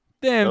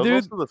Damn,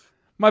 dude.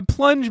 My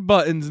plunge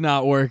button's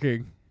not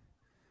working.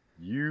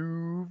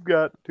 You've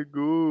got to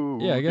go.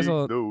 Yeah, I guess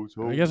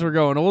we're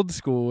going old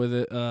school with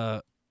it.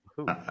 I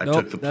nope,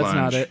 took the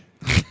plunge. That's not it.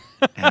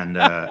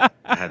 And I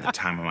had the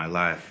time of my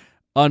life.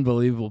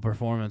 Unbelievable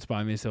performance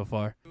by me so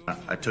far.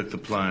 I took the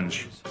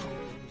plunge,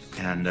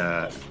 and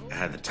I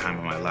had the time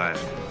of my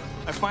life.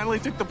 I finally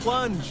took the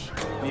plunge.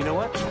 And you know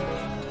what?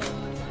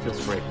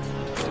 Feels great.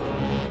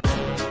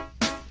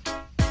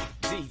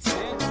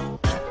 Oh,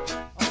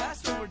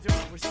 that's what we're doing.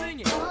 We're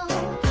singing. Y'all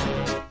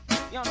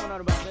know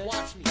nothing about that.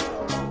 Watch me.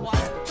 Come on,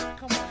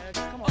 Ed.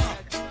 Come on,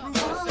 Ed. Prove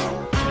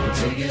yourself.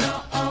 Take it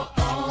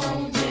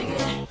on, take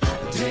it.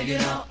 Take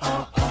it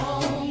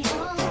on,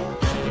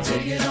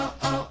 take it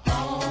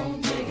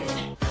on, take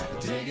it.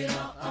 Take it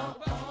on.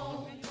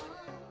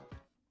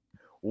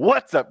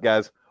 What's up,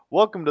 guys?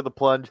 Welcome to The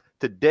Plunge.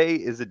 Today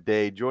is a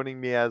day. Joining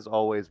me, as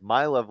always,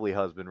 my lovely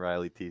husband,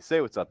 Riley T.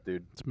 Say what's up,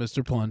 dude. It's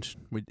Mr. Plunge.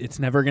 It's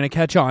never going to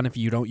catch on if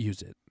you don't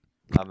use it.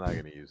 I'm not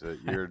going to use it.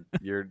 You're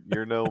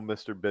no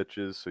Mr.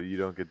 Bitches, so you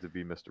don't get to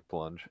be Mr.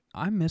 Plunge.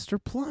 I'm Mr.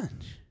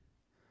 Plunge.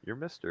 You're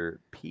Mr.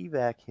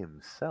 PVAC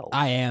himself.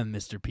 I am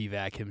Mr.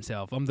 PVAC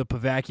himself. I'm the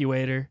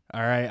evacuator.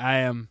 All right, I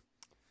am.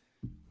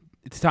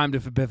 It's time to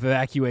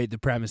evacuate the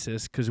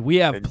premises because we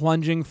have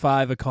Plunging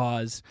 5 a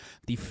Cause,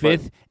 the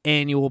 5th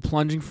annual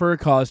Plunging for a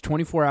Cause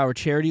 24-hour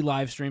charity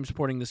live stream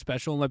supporting the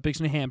Special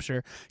Olympics New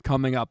Hampshire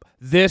coming up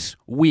this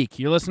week.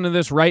 You're listening to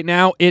this right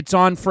now. It's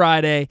on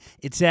Friday.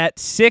 It's at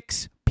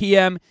 6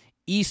 p.m.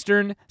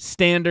 Eastern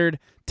Standard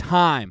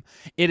Time.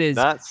 It is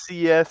not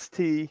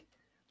CST,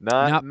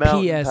 not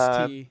Mountain PST.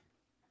 Time.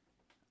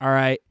 All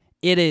right.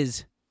 It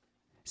is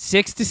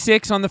 6 to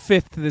 6 on the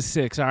 5th to the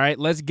 6th, all right?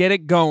 Let's get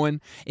it going.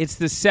 It's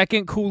the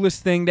second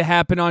coolest thing to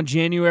happen on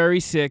January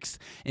 6th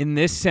in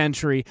this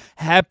century.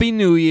 Happy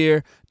New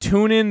Year.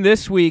 Tune in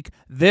this week,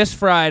 this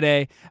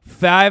Friday,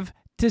 5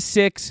 to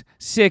 6,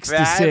 6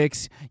 to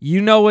 6.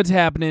 You know what's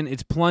happening.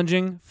 It's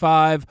Plunging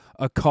 5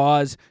 a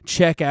Cause.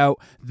 Check out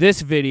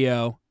this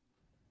video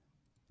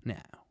now.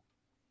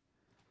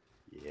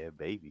 Yeah,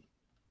 baby.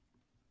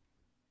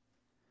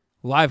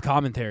 Live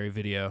commentary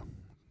video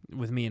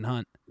with me and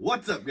Hunt.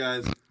 What's up,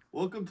 guys?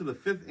 Welcome to the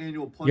 5th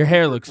annual Plunging Your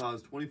hair for a looks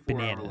Cause 24-hour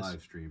bananas.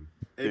 live stream.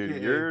 Dude,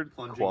 AKA your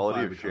Plunging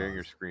quality 5 of a sharing Cause.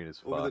 your screen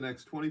is Over fucked. the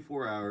next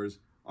 24 hours,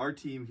 our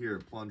team here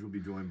at Plunge will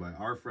be joined by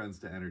our friends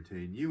to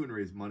entertain you and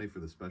raise money for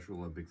the Special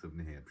Olympics of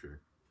New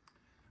Hampshire.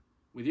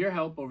 With your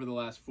help over the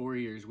last 4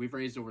 years, we've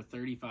raised over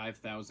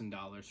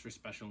 $35,000 for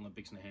Special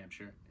Olympics New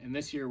Hampshire. And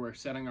this year, we're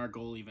setting our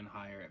goal even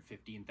higher at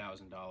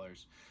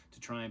 $15,000 to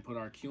try and put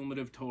our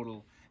cumulative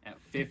total at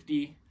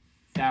 $50,000.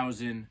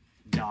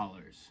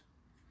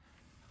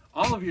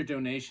 All of your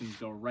donations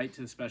go right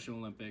to the Special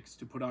Olympics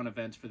to put on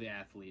events for the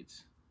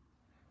athletes.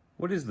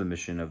 What is the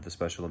mission of the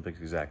Special Olympics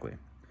exactly?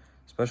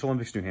 Special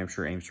Olympics New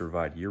Hampshire aims to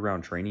provide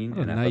year-round training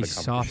and athletic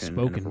nice, competition in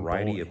a soft-spoken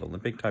variety boy. of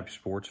Olympic-type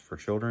sports for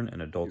children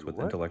and adults with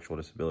intellectual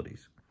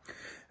disabilities.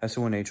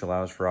 SONH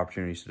allows for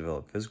opportunities to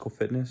develop physical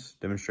fitness,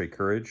 demonstrate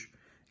courage,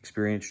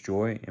 experience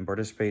joy, and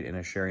participate in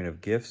a sharing of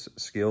gifts,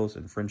 skills,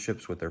 and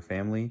friendships with their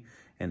family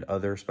and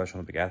other Special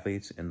Olympic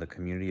athletes in the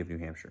community of New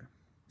Hampshire.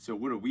 So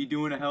what are we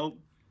doing to help?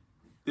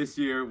 This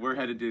year, we're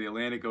headed to the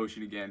Atlantic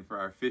Ocean again for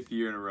our 5th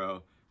year in a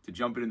row to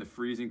jump in the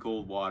freezing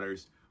cold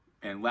waters.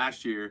 And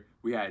last year,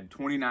 we had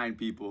 29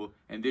 people,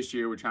 and this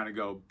year we're trying to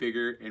go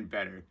bigger and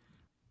better.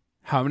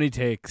 How many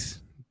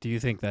takes do you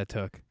think that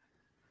took?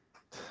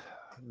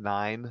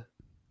 9.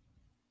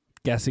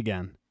 Guess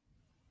again.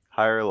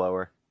 Higher or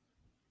lower?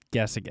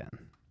 Guess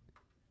again.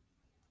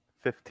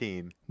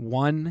 15.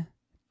 One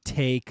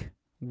take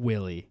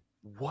Willie.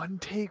 One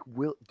take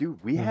will,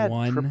 dude. We had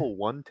triple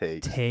one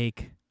takes.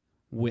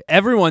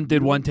 Everyone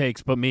did one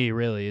takes, but me.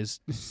 Really is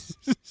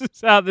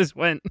how this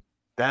went.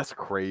 That's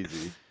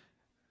crazy.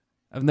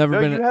 I've never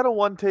been. You had a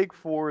one take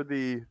for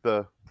the.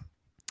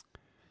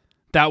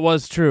 That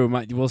was true.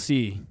 We'll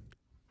see.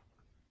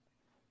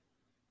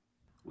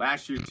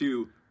 Last year,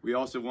 too, we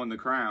also won the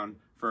crown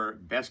for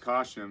best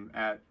costume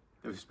at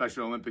the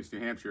Special Olympics New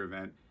Hampshire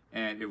event,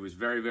 and it was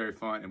very, very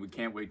fun, and we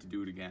can't wait to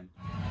do it again.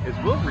 Is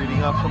Will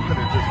reading off something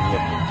or just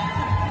looking?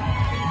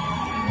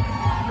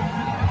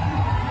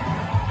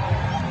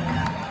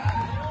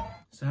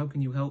 So how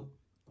can you help?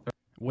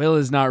 Will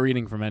is not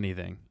reading from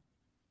anything.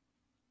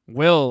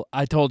 Will,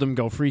 I told him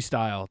go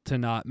freestyle to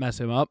not mess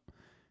him up.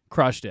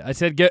 Crushed it. I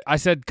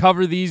said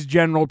cover these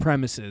general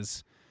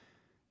premises.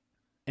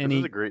 And this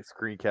is a great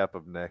screen cap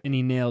of Nick. And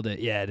he nailed it.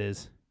 Yeah, it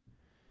is.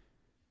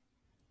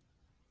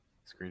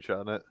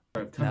 Screenshotting it.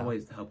 There are a ton of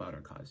ways to help out our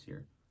cause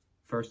here.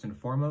 First and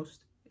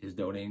foremost is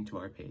donating to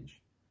our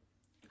page.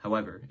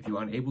 However, if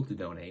you're unable to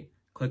donate,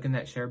 clicking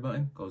that share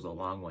button goes a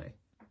long way.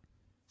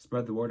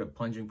 Spread the word of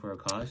Plunging for a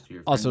Cause to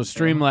your friends. Also,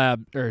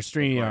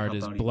 StreamYard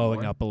is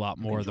blowing up a lot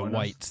more of the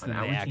whites than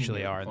they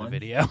actually are in the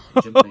video.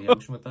 Jump in the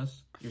ocean with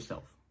us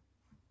yourself.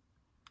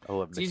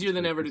 It's easier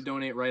than ever to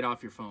donate right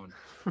off your phone.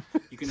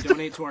 You can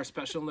donate to our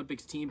Special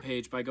Olympics team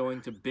page by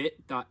going to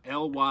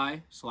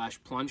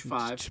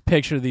bit.ly/plunge5. Just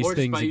picture these or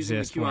things just by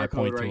exist using the when I QR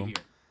point code to right them. here.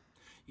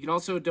 You can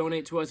also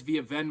donate to us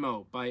via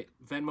Venmo by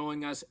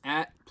Venmoing us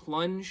at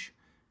plunge-SONH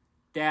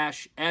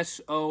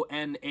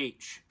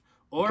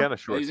or Kinda by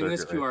short using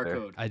this circuit right QR there.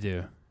 code. I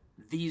do.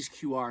 These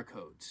QR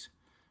codes.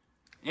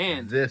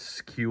 And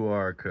This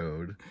QR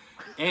code.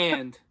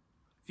 And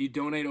if you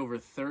donate over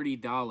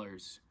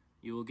 $30,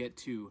 you will get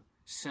to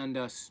send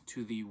us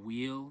to the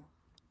Wheel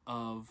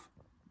of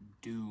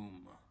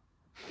Doom.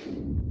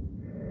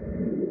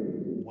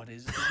 What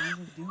is the Wheel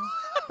of Doom?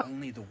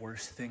 Only the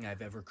worst thing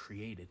I've ever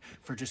created.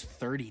 For just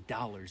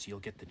 $30, you'll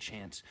get the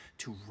chance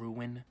to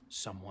ruin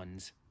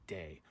someone's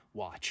day.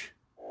 Watch.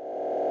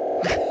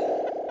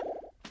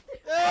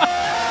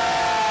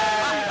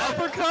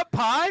 Uppercut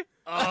pie?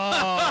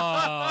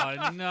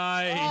 Oh,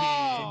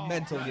 nice.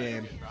 Mental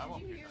game.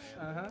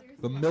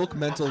 The milk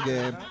mental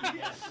game.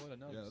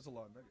 That's a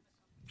long nugget.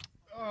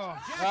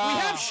 We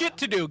have shit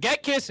to do.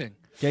 Get kissing.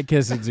 Get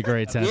kissing's a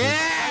great sentence.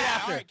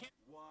 Yeah! Right after.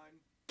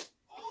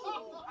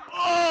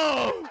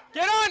 Oh!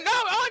 Get on! No,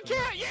 on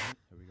camera! Yeah!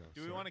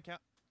 Do we want to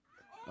count?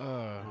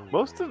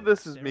 Most of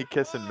this is me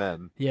kissing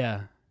men.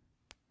 Yeah.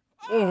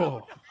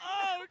 Oh.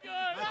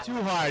 Not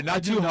too hard.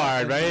 Not too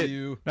hard, right?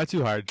 Not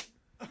too hard.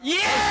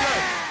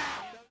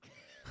 Yeah!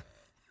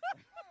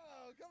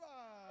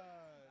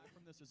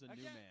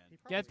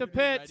 Get the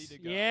pits.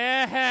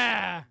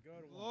 Yeah.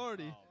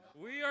 Lordy.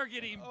 We are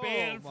getting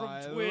banned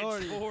from Twitch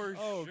for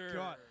sure.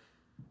 God.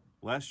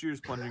 Last year's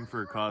Plunging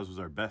for a Cause was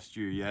our best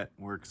year yet,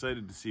 and we're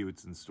excited to see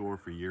what's in store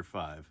for year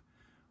 5.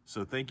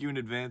 So thank you in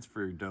advance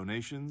for your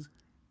donations,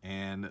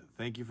 and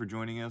thank you for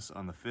joining us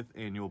on the 5th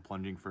annual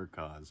Plunging for a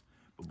Cause.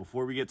 But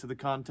before we get to the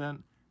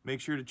content,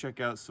 make sure to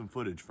check out some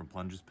footage from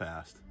Plunges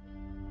past.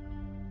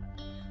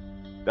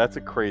 That's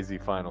a crazy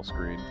final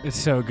screen. It's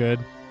so good.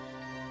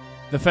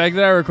 The fact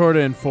that I recorded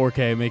in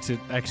 4K makes it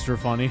extra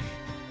funny.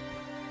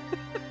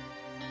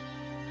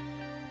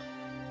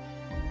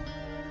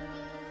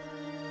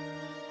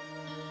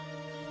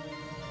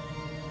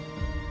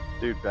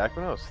 Dude, back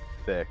when I was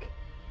thick.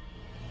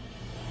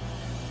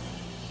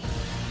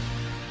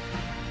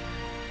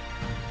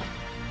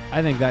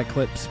 I think that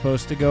clip's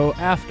supposed to go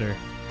after,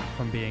 if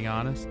I'm being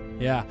honest.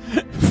 Yeah,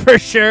 for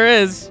sure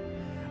is.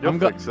 You'll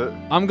fix it.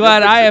 I'm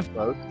glad You'll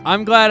fix it,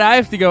 I'm glad I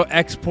have to go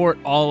export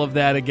all of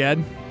that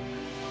again.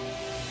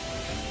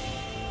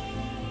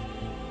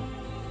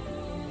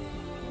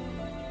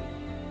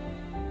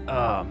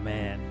 Oh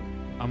man,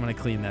 I'm gonna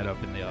clean that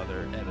up in the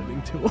other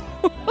editing tool.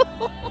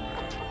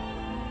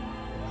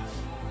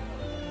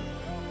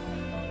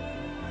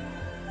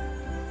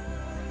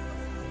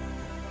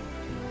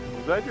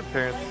 Was that your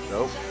parents?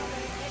 Nope.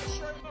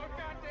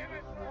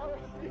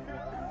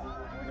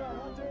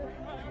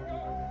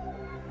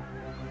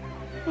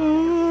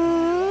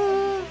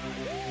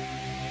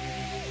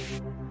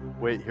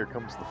 Wait, here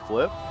comes the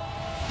flip.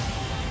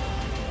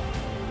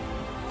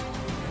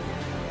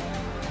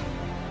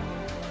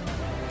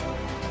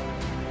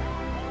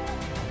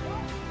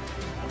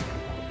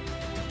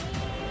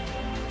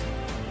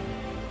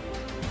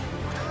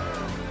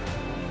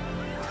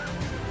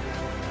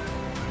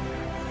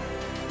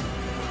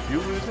 You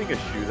losing a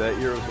shoe that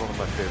year was one of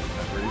my favorite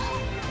memories.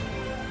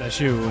 That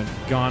shoe went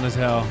gone as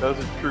hell. That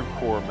was a true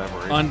core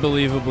memory.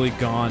 Unbelievably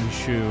gone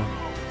shoe.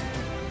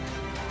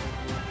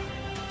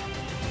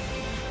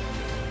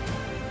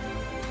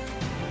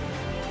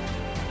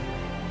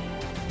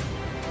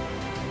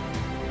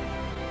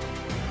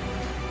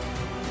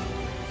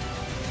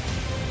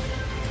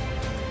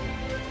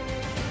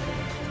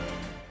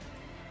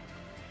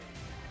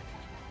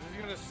 This is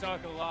gonna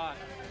suck a lot.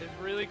 It's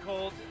really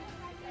cold.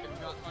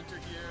 We've got Hunter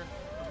here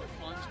from the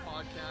Plunge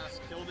podcast.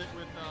 Killed it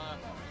with,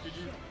 dude,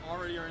 you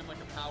already are in like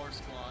a power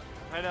squat.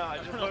 I know, I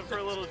just went for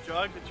a little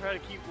jog to try to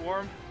keep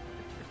warm.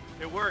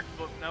 It worked,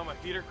 but now my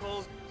feet are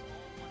cold.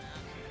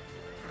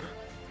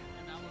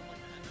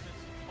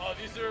 Oh,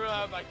 these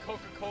are my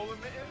Coca-Cola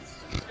mittens.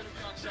 It's gonna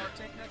be on Shark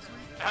Tank next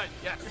week?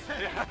 Yes.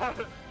 Yeah.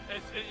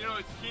 It's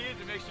key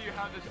to make sure you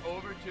have this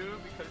over too,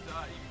 because you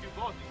can do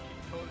both. You can keep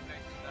your toes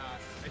nice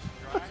and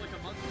dry. It's like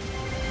a monkey.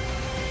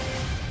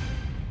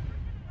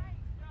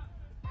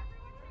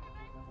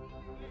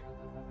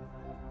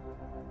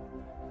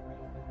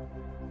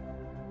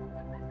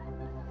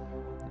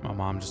 My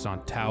mom just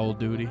on towel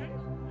duty.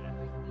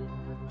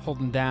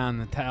 Holding down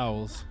the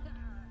towels.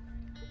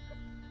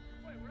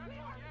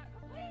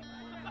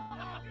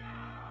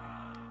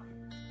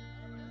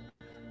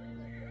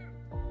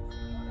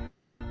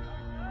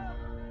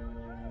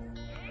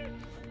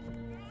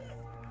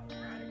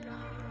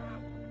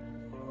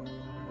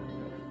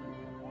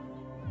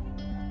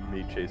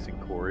 Me chasing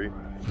Corey.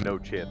 No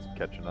chance of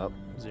catching up.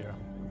 0.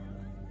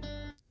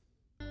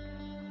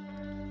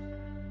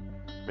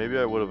 Maybe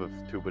I would have if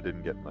Tuba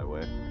didn't get in my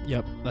way.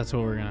 Yep, that's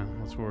what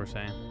we're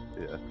saying.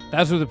 Yeah.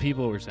 That's what the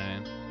people were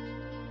saying.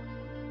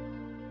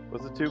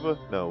 Was it Tuba?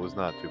 No, it was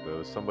not Tuba. It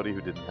was somebody who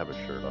didn't have a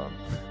shirt on.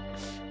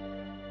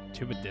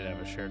 Tuba did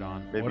have a shirt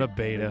on. Maybe- What a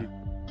beta.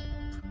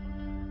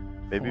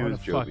 Maybe it What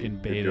was a Joby. fucking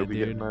Did beta, Joby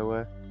get in dude. my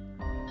way?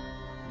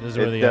 This is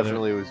where It the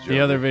definitely other, was the Joby.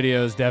 other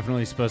video is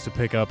definitely supposed to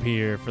pick up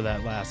here for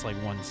that last like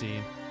one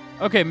scene.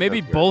 Okay,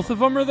 maybe That's both of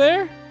them are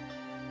there.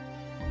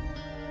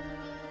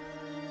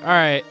 All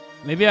right.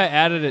 Maybe I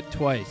added it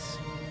twice.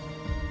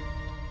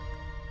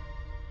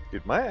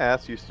 Dude, my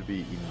ass used to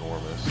be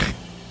enormous.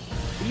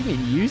 What do you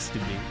mean used to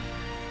be?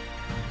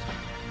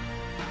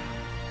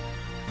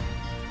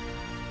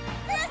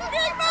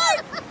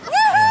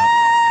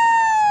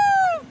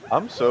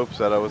 I'm so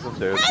upset I wasn't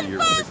there the year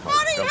Big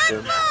Mike jumped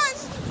in.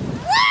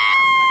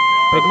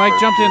 Big Mike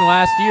jumped in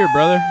last year,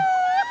 brother.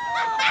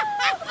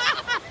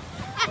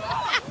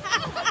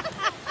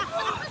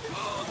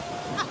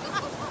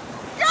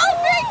 Go,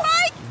 Big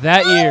Mike!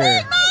 That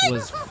year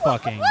was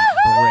fucking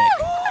brick.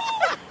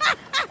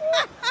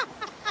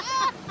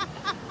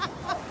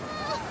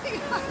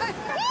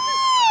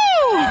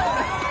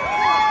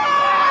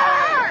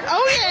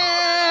 Oh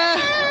yeah!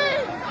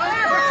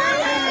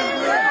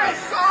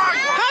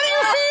 How do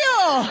you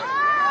feel?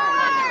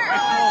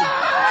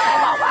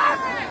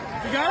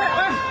 You got it?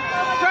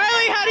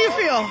 Riley, how do you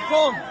feel?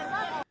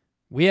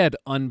 We had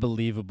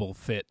unbelievable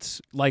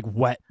fits, like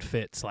wet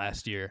fits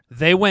last year.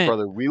 They went.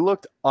 Brother, we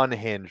looked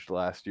unhinged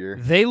last year.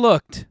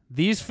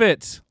 These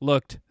fits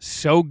looked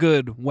so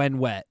good when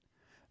wet.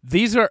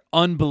 These are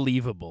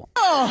unbelievable.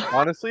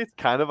 Honestly, it's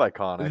kind of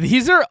iconic.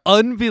 These are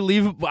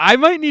unbelievable. I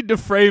might need to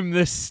frame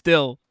this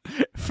still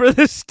for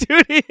the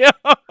studio.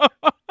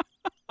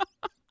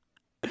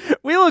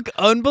 We look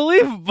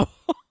unbelievable.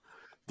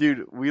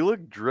 Dude, we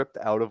look dripped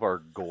out of our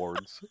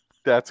gourds.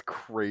 That's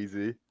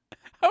crazy.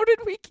 How did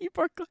we keep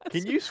our glasses?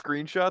 Can you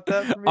screenshot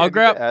that for me? I'll I need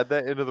grab- to add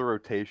that into the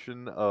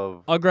rotation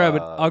of. I'll grab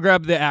it. I'll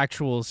grab the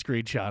actual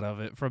screenshot of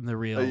it from the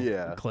real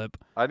yeah. clip.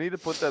 I need to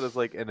put that as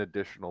like an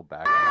additional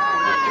background.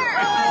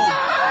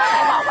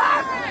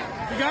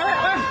 You got it?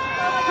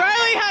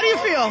 Riley, how do you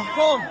feel?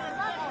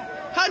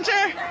 Hunter?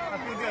 I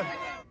feel good.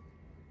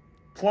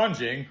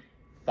 Plunging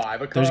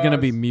 5 a cause. There's gonna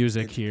be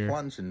music here.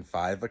 Plunging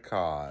 5 a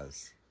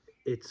cause.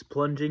 It's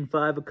plunging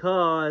 5 a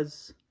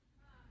cause.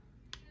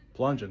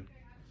 Plunging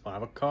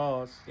 5 a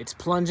cause. It's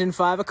plunging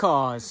 5 a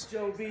cause.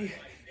 Joe B,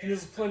 and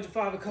this is plunging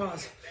 5 a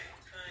cause.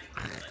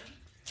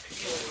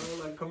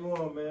 Like, come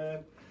on,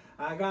 man.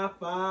 I got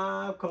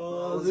 5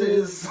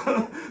 causes.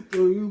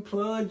 Do you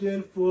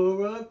plunging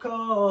for a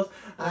cause?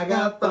 I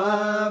got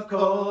 5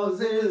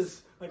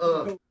 causes.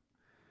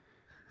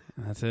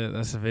 That's it.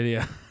 That's the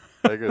video.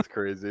 That goes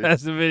crazy.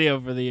 That's the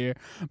video for the year.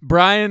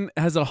 Brian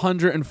has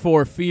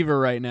 104 fever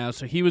right now,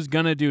 so he was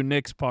gonna do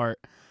Nick's part,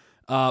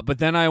 but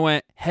then I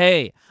went,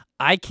 "Hey,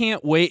 I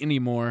can't wait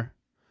anymore."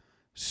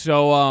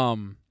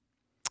 So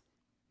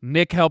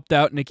Nick helped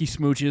out. Nicky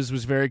Smooches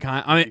was very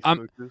kind.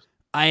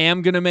 I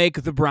am gonna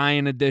make the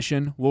Brian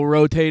edition. We'll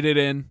rotate it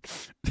in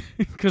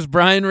because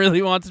Brian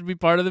really wants to be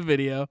part of the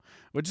video,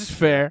 which is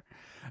fair.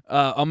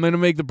 I'm going to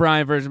make the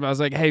Brian version, but I was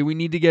like, hey, we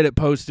need to get it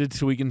posted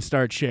so we can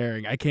start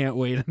sharing. I can't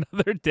wait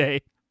another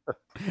day.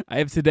 I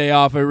have today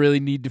off. I really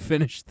need to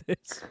finish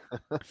this.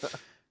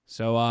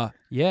 So,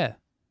 yeah.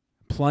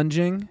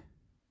 Plunging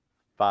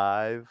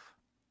 5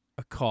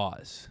 a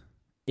cause.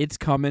 It's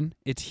coming.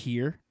 It's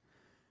here.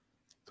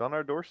 It's on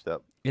our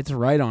doorstep. It's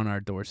right on our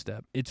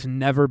doorstep. It's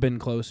never been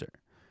closer.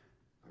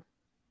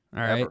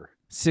 All right. Ever.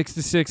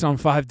 6-6 on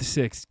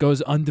 5-6.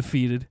 Goes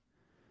undefeated.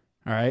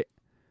 All right.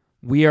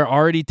 We are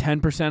already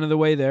 10% of the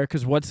way there,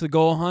 because what's the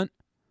goal, Hunt?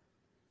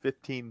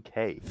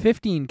 15K.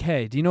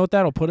 15K. Do you know what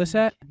that'll put us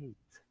at?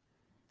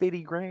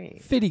 50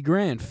 grand. 50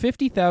 grand.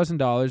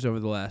 $50,000 over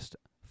the last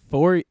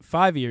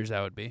 5 years, that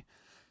would be.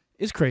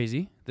 Is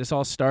crazy. This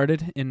all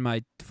started in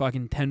my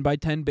fucking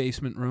 10x10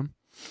 basement room.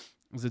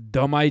 It was a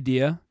dumb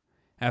idea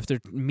after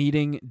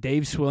meeting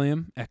Dave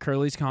Swilliam at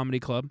Curly's Comedy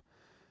Club.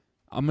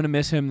 I'm going to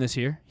miss him this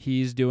year.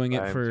 He's doing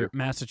it for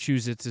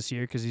Massachusetts this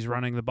year because he's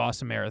running the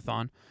Boston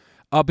Marathon.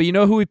 But you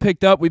know who we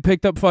picked up? We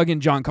picked up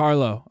fucking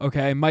Giancarlo,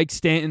 okay? Mike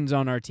Stanton's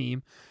on our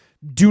team.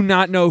 Do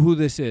not know who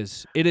this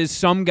is. It is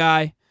some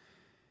guy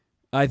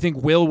I think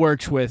Will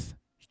works with.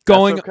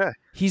 That's okay.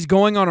 He's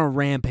going on a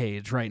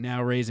rampage right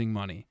now raising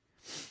money.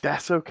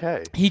 That's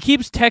okay. He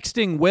keeps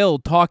texting Will,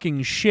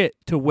 talking shit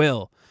to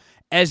Will,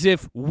 as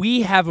if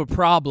we have a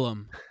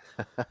problem.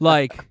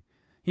 Like,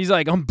 he's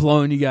like, I'm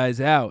blowing you guys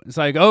out. It's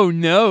like, oh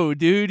no,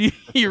 dude,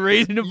 you're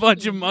raising a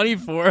bunch of money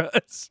for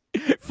us.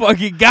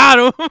 Fucking got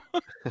him.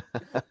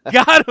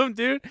 Got him,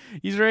 dude.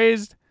 He's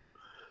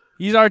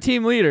our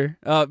team leader.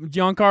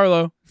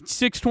 Giancarlo,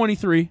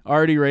 623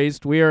 already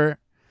raised. We're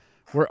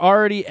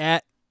already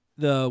at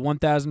the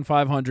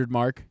 1,500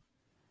 mark.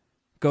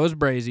 Goes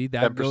Brazy.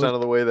 10% of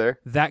the way there.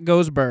 That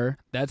goes Burr.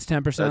 That's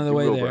 10% of the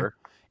way there. Burr.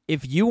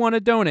 If you want to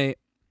donate,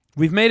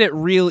 we've made it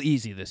real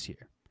easy this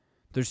year.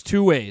 There's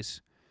 2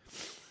 ways.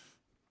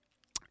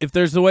 If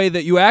there's the way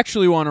that you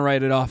actually want to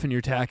write it off in your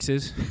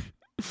taxes,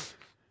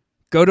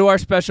 go to our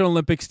Special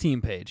Olympics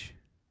team page,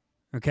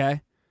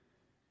 okay?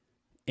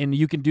 And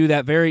you can do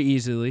that very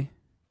easily.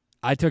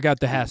 I took out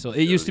the hassle.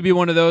 It used to be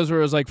one of those where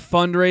it was like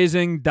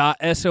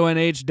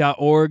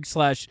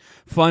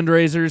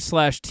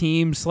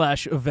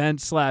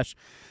fundraising.sonh.org/fundraisers/team/event/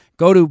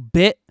 go to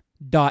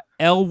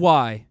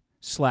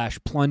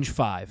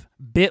bit.ly/plunge5.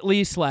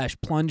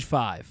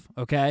 bit.ly/plunge5,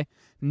 okay?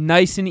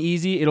 Nice and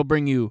easy. It'll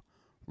bring you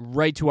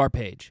right to our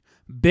page.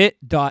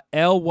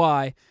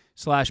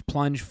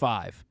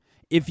 bit.ly/plunge5.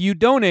 if you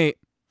donate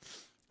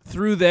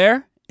through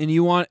there and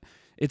you want,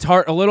 it's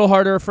a little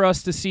harder for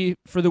us to see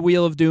for the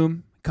Wheel of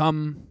Doom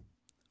come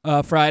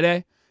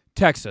Friday,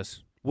 text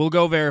us. We'll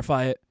go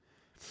verify it.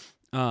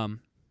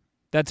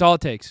 That's all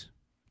it takes.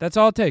 That's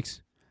all it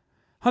takes.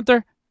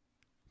 Hunter,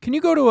 can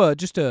you go to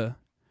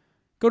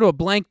a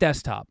blank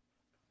desktop?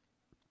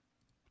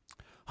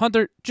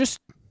 Hunter,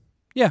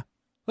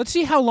 let's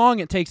see how long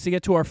it takes to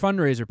get to our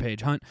fundraiser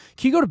page, Hunt.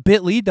 Can you go to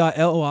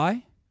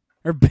bit.ly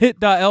or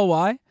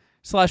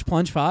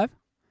bit.ly/plunge5?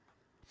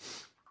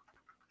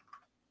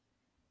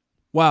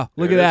 Wow,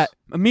 look at that.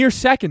 A mere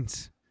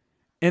seconds.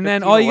 And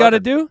then all you got to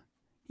do,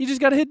 you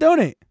just got to hit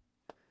donate.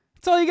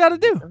 That's all you got to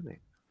do.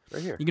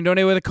 Right here. You can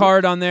donate with a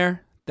card on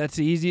there. That's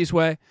the easiest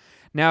way.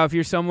 Now, if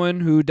you're someone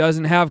who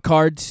doesn't have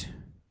cards,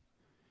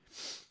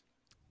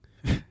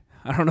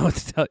 I don't know what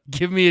to tell you.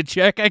 Give me a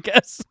check, I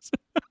guess.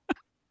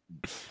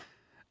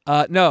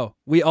 No,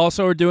 we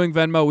also are doing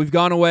Venmo. We've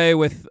gone away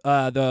with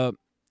the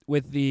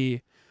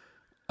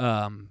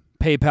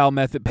PayPal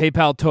method.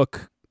 PayPal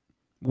took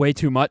way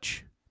too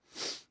much.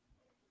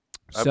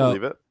 I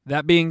believe it.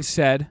 That being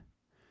said,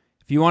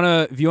 if you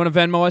wanna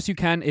Venmo us, you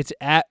can. It's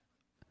at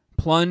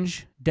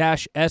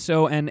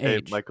plunge-SONH.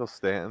 Hey, Michael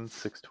Stanton,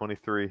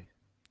 623.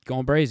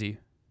 Going crazy.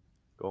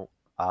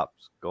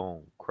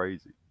 Going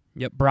crazy.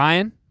 Yep,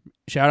 Brian.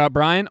 Shout out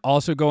Brian,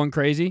 also going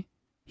crazy.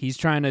 He's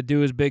trying to do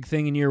his big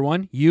thing in year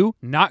one. You,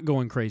 not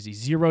going crazy.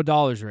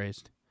 $0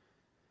 raised.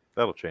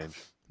 That'll change.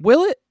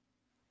 Will it?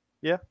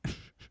 Yeah.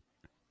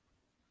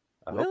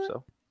 I hope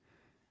so.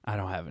 I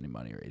don't have any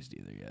money raised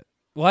either yet.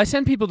 Well, I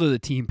send people to the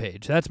team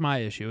page. That's my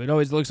issue. It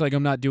always looks like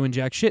I'm not doing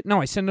jack shit.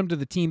 No, I send them to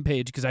the team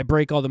page because I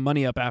break all the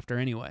money up after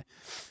anyway.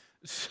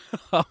 So,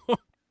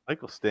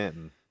 Michael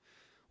Stanton.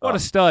 What a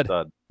stud.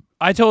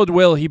 I told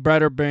Will he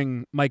better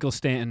bring Michael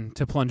Stanton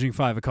to Plunging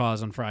 5 a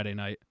Cause on Friday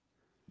night.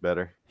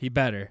 Better. He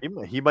better.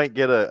 He might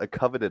get a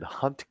coveted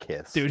Hunt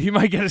kiss. Dude, he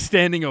might get a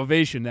standing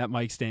ovation, that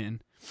Mike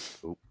Stanton.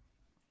 Oop.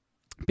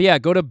 But yeah,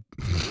 go to...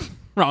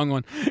 Wrong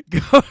one.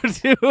 Go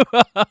to...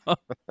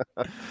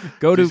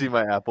 Did you see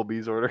my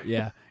Applebee's order?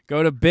 Yeah.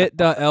 Go to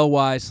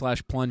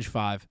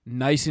bit.ly/plunge5.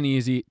 Nice and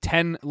easy.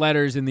 10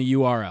 letters in the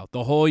URL.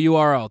 The whole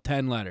URL,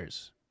 10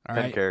 letters. All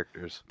 10 right?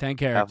 characters. 10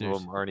 characters. Half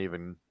of them aren't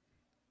even...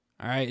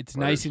 All right, it's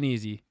letters. nice and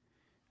easy.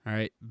 All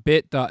right,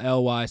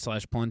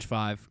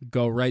 bit.ly/plunge5.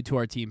 Go right to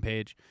our team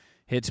page.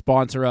 Hit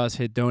sponsor us.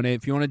 Hit donate.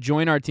 If you want to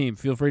join our team,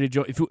 feel free to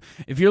join.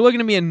 If you're looking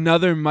to be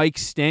another Mike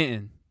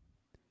Stanton,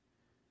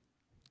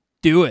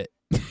 do it.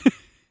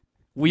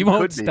 We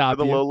won't stop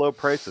for the you. low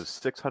price of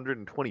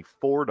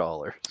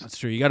 $624. That's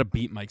true. You got to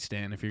beat Mike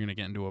Stanton if you're going to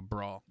get into a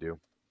brawl. Do.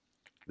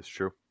 It's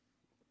true.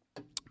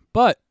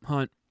 But,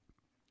 Hunt,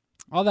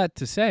 all that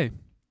to say,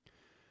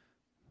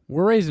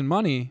 we're raising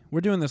money.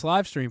 We're doing this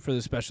live stream for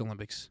the Special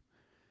Olympics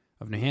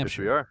of New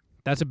Hampshire. Yes, we are.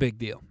 That's a big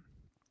deal.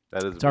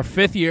 That is. It's our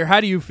 5th year.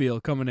 How do you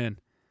feel coming in?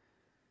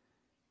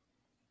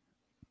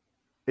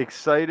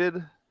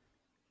 Excited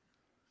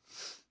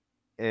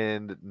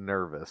and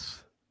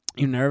nervous.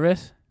 You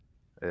nervous?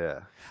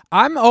 Yeah.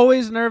 I'm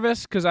always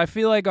nervous because I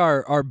feel like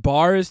our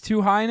bar is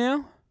too high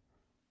now.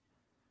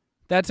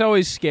 That's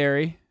always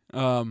scary.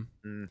 I'm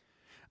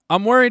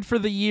worried for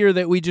the year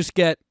that we just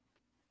get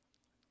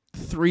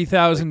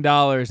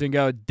 $3,000 and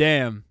go,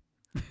 damn,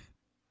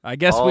 I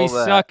guess we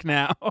suck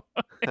now.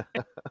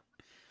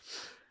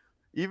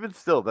 Even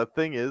still, that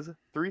thing is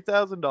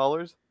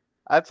 $3,000.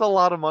 That's a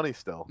lot of money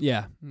still.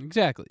 Yeah,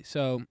 exactly.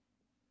 So,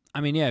 I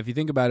mean, yeah, if you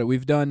think about it,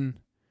 we've done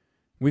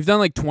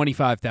like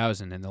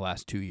 25,000 in the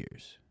last 2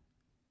 years.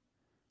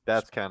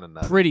 That's kind of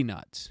nuts. Pretty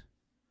nuts.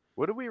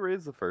 What did we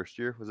raise the first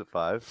year? Was it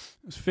 5?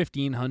 It was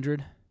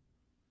 1,500.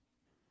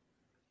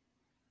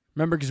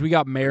 Remember, because we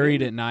got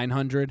married at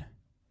 900.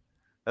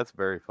 That's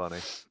very funny.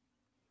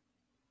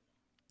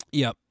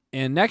 Yep.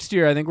 And next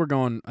year, I think we're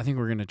going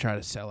to try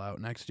to sell out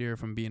next year,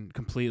 if I'm being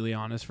completely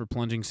honest, for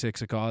Plunging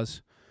 6 a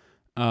Cause.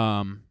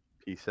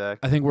 PSAC.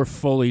 I think we're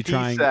fully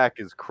trying. PSAC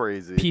is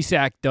crazy.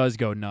 PSAC does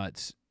go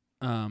nuts.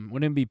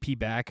 Wouldn't it be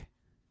P-back?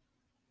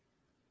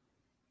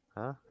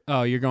 Huh?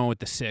 Oh, you're going with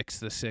the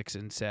 6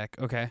 in SAC.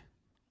 Okay.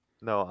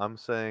 No, I'm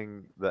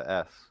saying the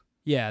S.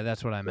 Yeah,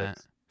 that's what I meant.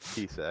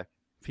 PSAC.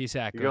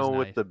 PSAC You're goes going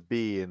nice. with the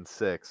B in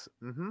 6.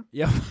 Mm-hmm.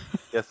 Yep.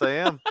 Yes, I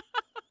am.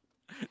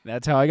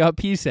 That's how I got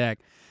PSAC.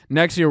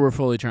 Next year, we're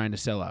fully trying to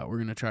sell out. We're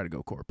going to try to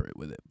go corporate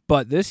with it.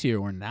 But this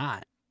year, we're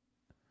not.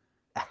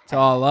 It's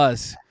all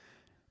us.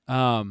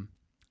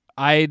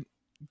 I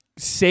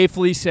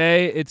safely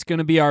say it's going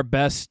to be our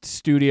best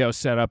studio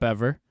setup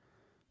ever.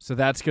 So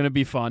that's going to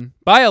be fun.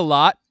 By a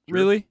lot,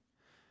 really.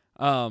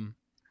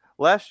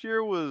 Last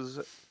year was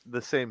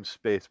the same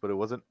space, but it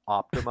wasn't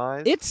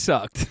optimized. It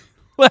sucked.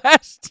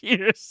 Last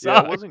year sucked.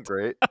 Yeah, it wasn't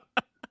great.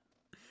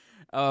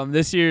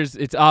 This year's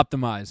it's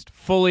optimized,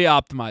 fully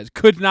optimized.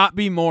 Could not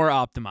be more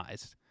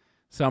optimized.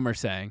 Some are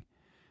saying.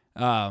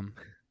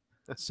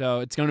 So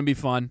it's going to be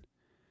fun.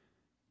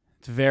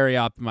 It's very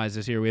optimized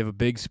this year. We have a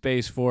big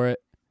space for it.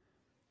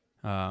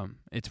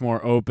 It's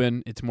more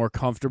open. It's more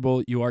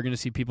comfortable. You are going to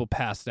see people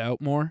passed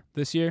out more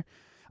this year.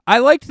 I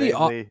liked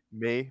the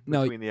me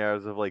No. between the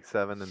hours of like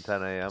 7 and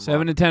 10 a.m.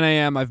 7 to 10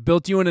 a.m. I've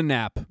built you in a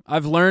nap.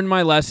 I've learned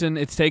my lesson.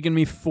 It's taken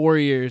me 4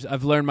 years.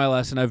 I've learned my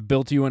lesson. I've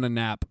built you in a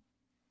nap.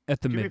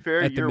 At the To be mid,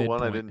 fair, at the year one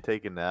midpoint. I didn't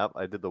take a nap.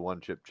 I did the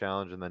 1-chip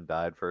challenge and then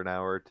died for an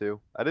hour or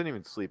two. I didn't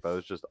even sleep. I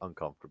was just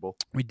uncomfortable.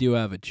 We do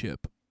have a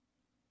chip.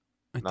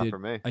 Not for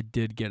me. I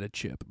did get a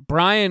chip.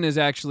 Brian is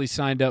actually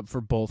signed up for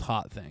both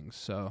hot things,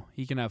 so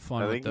he can have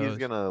fun I with think those. he's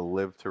gonna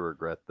live to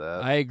regret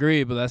that. I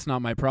agree, but that's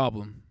not my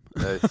problem.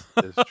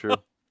 It's true.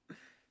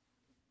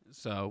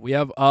 So we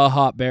have a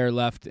hot bear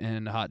left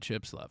and hot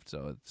chips left.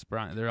 So it's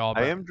Brian. They're all.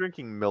 I am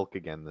drinking milk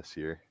again this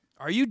year.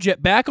 Are you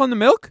back on the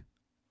milk?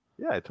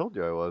 Yeah, I told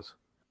you I was.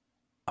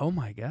 Oh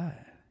my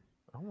god.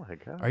 Oh my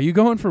god. Are you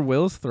going for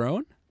Will's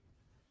throne?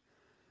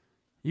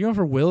 You going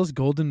for Will's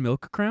golden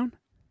milk crown?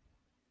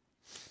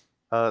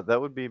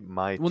 That would be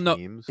my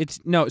team's.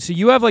 So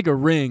you have like a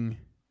ring,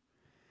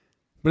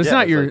 but it's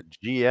not your like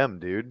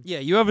GM, dude. Yeah,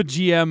 you have a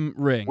GM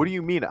ring. What do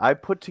you mean? I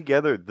put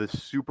together the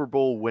Super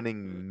Bowl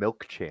winning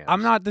milk champs.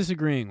 I'm not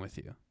disagreeing with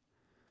you.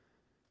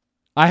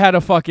 I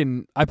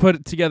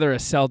put together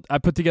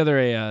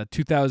a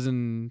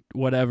 2000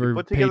 whatever You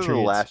put together Patriots.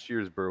 the last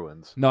year's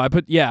Bruins. No, I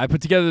put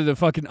together the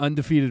fucking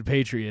undefeated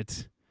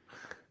Patriots.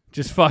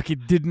 Just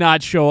fucking did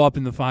not show up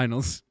in the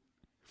finals.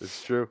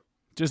 It's true.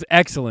 Just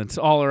excellence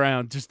all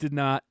around. Just did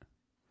not.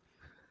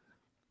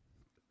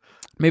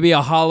 Maybe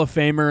a Hall of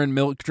Famer in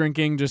milk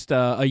drinking, just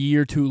a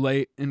year too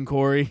late in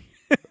Corey.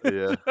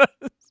 Yeah.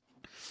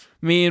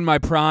 Me in my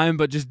prime,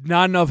 but just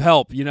not enough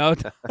help, you know?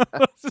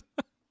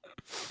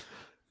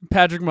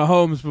 Patrick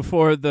Mahomes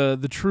before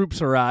the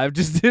troops arrived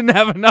just didn't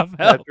have enough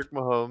help. Patrick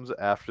Mahomes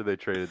after they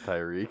traded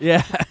Tyreek.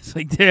 Yeah, it's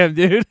like, damn,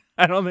 dude.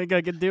 I don't think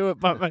I can do it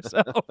by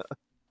myself.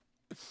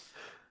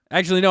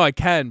 Actually, no, I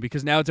can,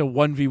 because now it's a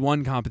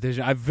 1v1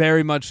 competition. I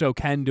very much so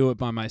can do it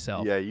by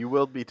myself. Yeah, you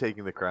will be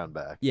taking the crown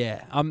back.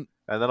 Yeah. And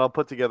then I'll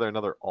put together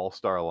another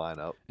all-star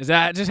lineup. Is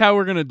that just how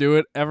we're going to do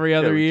it every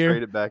other we year?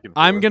 trade it back and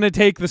I'm forth. going to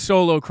take the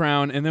solo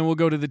crown, and then we'll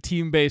go to the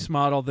team-based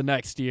model the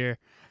next year.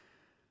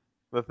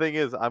 The thing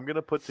is, I'm going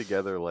to put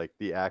together like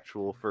the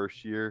actual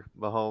first year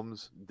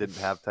Mahomes didn't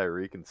have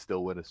Tyreek and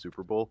still win a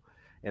Super Bowl.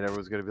 And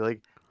everyone's going to be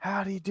like,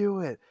 how do you do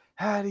it?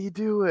 How do you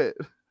do it?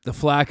 The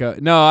Flacco.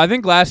 No, I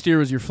think last year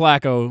was your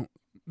Flacco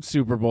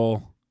Super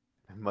Bowl.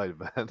 It might have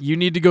been. You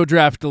need to go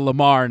draft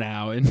Lamar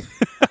now. And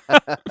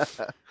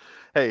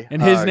hey,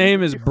 and his name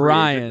you is can be free agent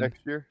Brian.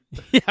 next year?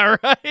 Yeah,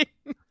 right?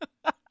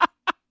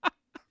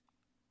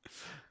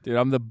 Dude,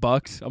 I'm the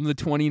Bucks. I'm the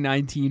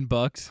 2019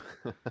 Bucks.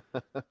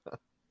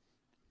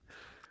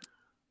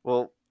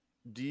 Well,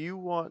 do you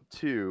want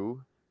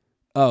to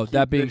that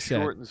keep being this said.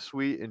 short and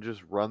sweet and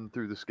just run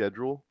through the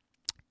schedule?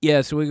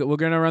 Yeah, so we're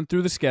going to run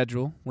through the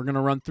schedule. We're going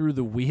to run through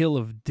the Wheel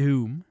of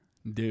Doom,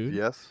 dude.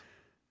 Yes.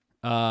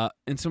 And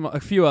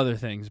a few other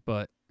things,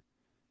 but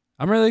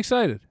I'm really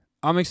excited.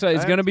 I'm excited.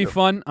 It's going to be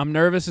fun. I'm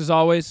nervous as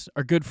always.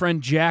 Our good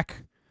friend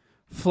Jack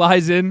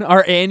flies in.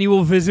 Our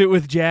annual visit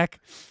with Jack.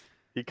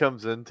 He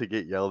comes in to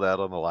get yelled at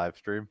on the live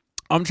stream.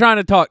 I'm trying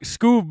to talk.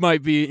 Scoob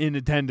might be in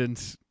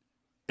attendance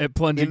at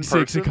Plunging In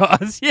 6 person?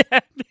 Cause. Yeah.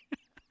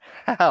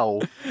 How?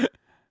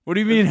 What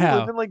do you mean Does he how?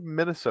 live in like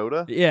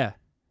Minnesota? Yeah.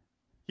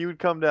 He would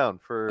come down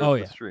for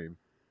the stream.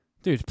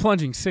 Dude, it's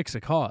Plunging 6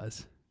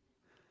 Cause.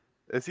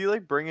 Is he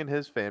like bringing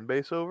his fan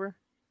base over?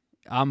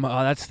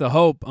 That's the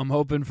hope. I'm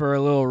hoping for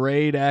a little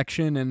raid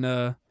action and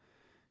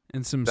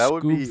some That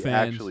would Scoob be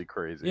fans. actually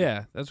crazy.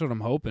 Yeah, that's what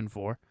I'm hoping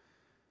for.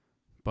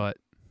 But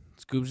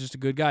Scoob's just a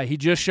good guy. He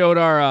just showed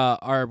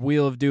our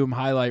Wheel of Doom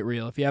highlight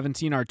reel. If you haven't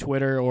seen our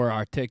Twitter or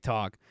our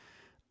TikTok,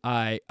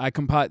 I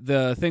compiled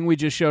the thing we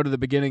just showed at the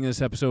beginning of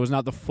this episode was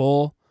not the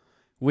full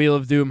Wheel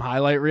of Doom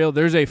highlight reel.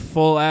 There's a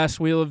full ass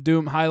Wheel of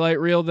Doom highlight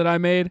reel that I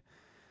made.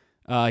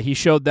 He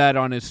showed that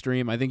on his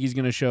stream. I think he's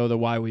gonna show the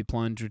Why We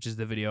Plunge, which is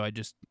the video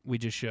we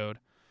just showed.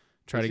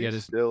 Is he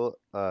still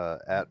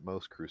at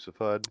Most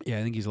Crucified? Yeah,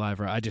 I think he's live.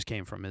 I just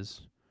came from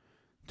his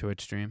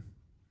Twitch stream.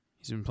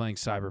 He's been playing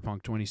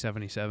Cyberpunk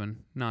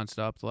 2077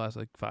 nonstop the last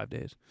 5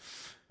 days.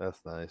 That's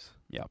nice.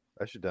 Yeah,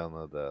 I should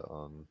download that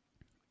on.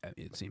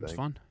 It seems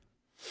fun.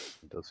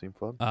 It does seem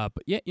fun.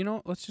 But yeah,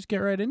 let's just get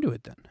right into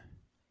it then.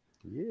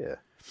 Yeah.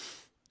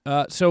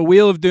 So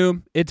Wheel of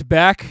Doom, it's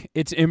back.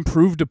 It's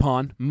improved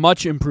upon,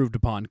 much improved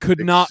upon. Could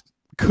not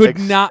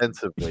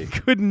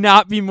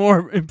be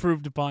more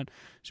improved upon.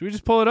 Should we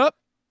just pull it up?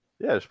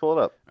 Yeah, just pull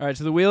it up. All right.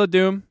 So the Wheel of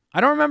Doom.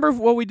 I don't remember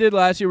what we did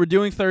last year. We're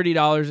doing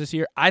 $30 this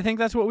year. I think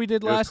that's what we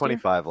did last year.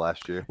 It was $25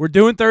 last year. We're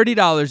doing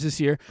 $30 this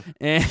year,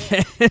 and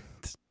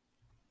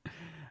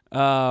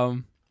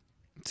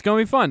it's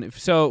gonna be fun.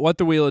 So what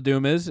the Wheel of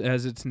Doom is,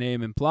 as its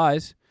name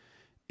implies,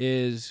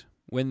 is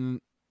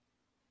when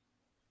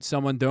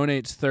someone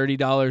donates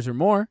 $30 or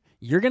more,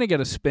 you're going to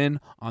get a spin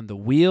on the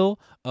Wheel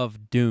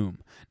of Doom.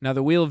 Now,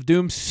 the Wheel of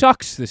Doom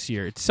sucks this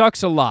year. It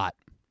sucks a lot.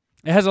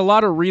 It has a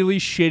lot of really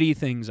shitty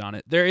things on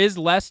it. There is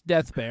less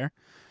Death Bear,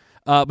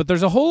 but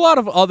there's a whole lot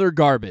of other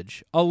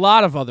garbage. A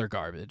lot of other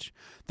garbage.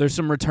 There's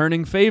some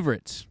returning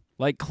favorites,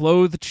 like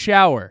Clothed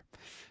Shower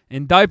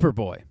and Diaper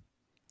Boy.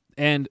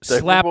 And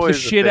Diaper Slap Boy the is a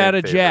Shit fan out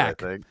of favorite,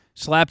 Jack. I think.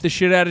 Slap the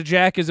shit out of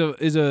Jack is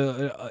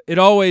it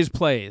always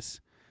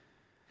plays.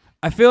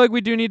 I feel like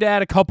we do need to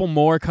add a couple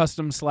more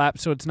custom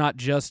slaps so it's not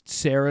just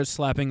Sarah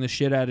slapping the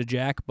shit out of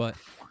Jack, but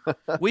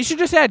we should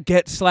just add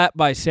get slapped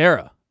by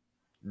Sarah.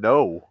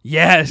 No.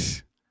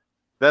 Yes.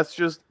 That's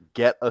just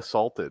get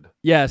assaulted.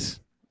 Yes.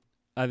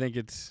 I think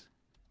it's...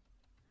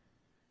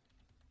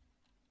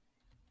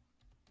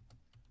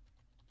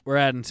 We're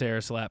adding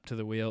Sarah slap to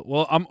the wheel.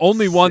 Well, I'm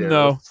only one, Sarah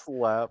though.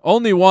 Slap.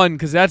 Only one,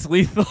 because that's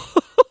lethal.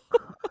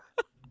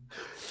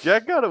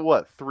 Jack got it,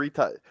 what, 3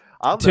 times?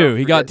 Two.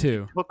 He got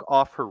 2. She took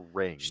off her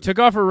ring. She took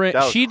off her ring.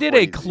 She did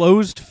a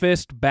closed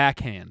fist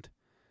backhand.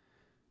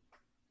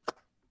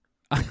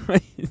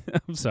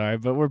 I'm sorry,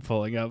 but we're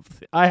pulling up.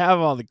 I have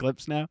all the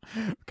clips now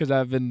because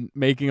I've been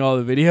making all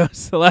the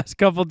videos the last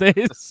couple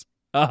days.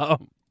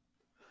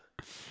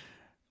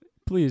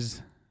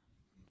 Please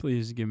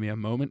give me a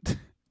moment.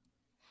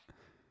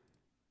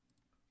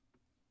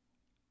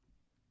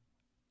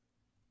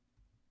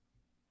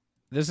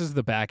 This is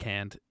the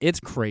backhand.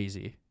 It's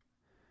crazy.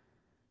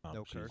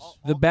 No curse.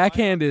 The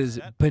backhand is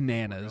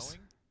bananas.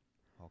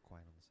 All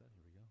quiet on the set.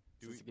 Here we go.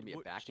 Is this gonna be a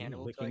backhand?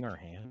 Licking our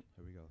hand.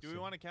 Here we go. Do we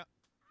want to count?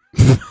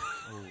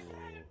 Oh,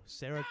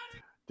 Sarah.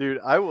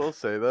 Dude, I will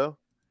say, though,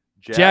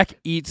 Jack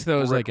eats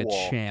those brick like a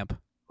wall. champ.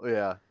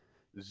 Yeah.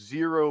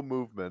 0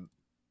 movement.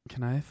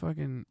 Can I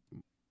fucking...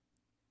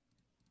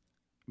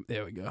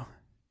 There we go.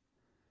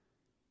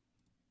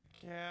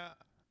 Yeah.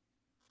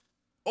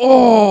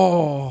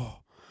 Oh!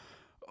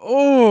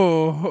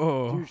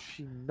 Oh! Dude,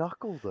 she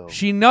knuckled, though.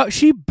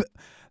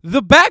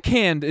 The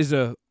backhand is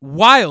a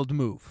wild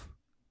move.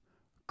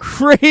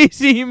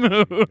 Crazy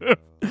move.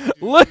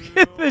 Look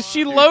at this.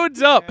 She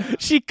loads up.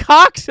 She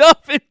cocks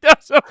up and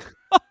does a...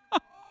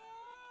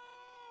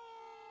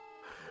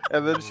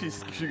 And then she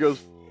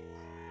goes...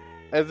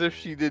 As if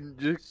she didn't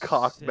just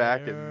cock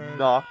back and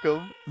knock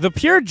him. The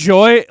pure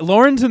joy...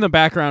 Lauren's in the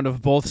background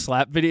of both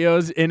slap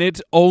videos, and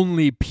it's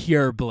only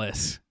pure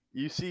bliss.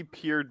 You see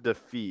pure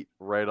defeat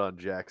right on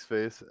Jack's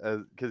face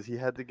because he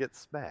had to get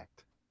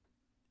smacked.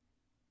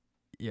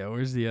 Yeah,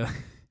 where's the... It's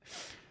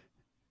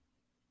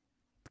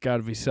got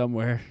to be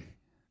somewhere.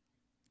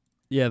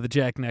 Yeah, the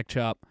Jack neck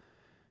chop.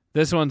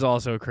 This one's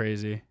also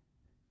crazy.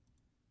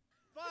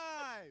 5,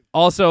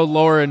 also,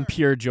 Lauren,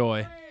 pure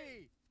joy.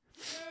 3,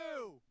 2,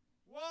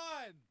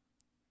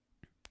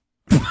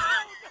 1.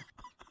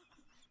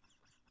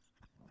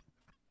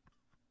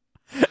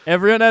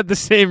 Everyone had the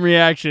same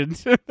reaction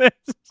to this.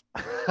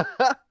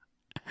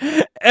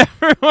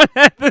 Everyone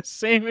had the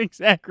same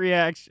exact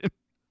reaction.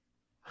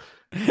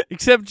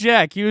 Except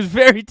Jack. He was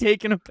very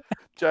taken aback.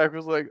 Jack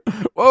was like,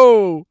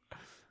 whoa.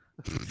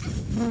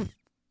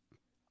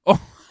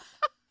 Oh.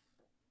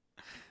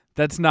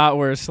 That's not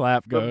where a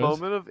slap goes. The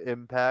moment of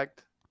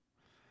impact.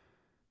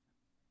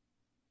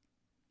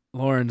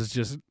 Lauren's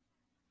just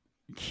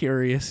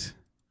curious.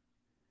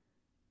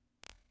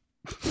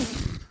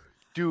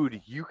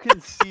 Dude, you can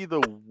see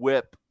the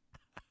whip.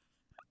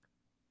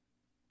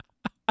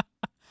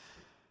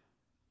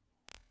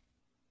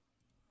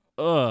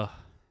 Ugh.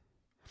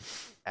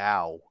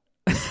 Ow.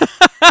 If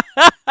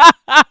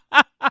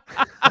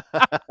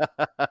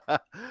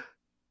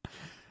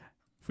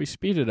we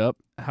speed it up,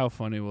 how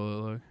funny will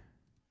it look?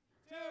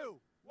 2,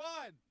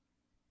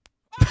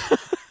 1.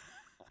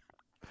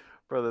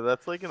 Brother,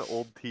 that's like an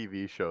old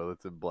TV show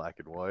that's in black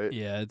and white.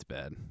 Yeah, it's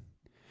bad.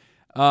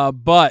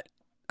 But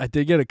I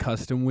did get a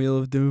custom Wheel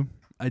of Doom.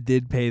 I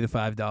did pay the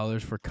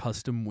 $5 for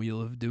custom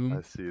Wheel of Doom.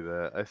 I see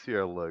that. I see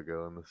our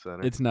logo in the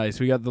center. It's nice.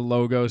 We got the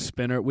logo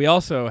spinner. We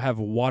also have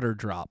water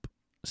drop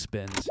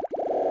spins.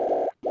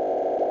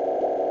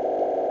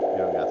 You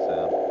don't got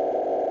Sam.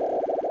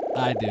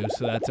 I do,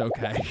 so that's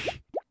okay.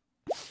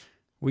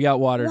 We got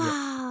water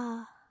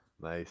drop.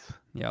 Nice.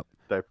 Yep.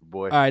 Diaper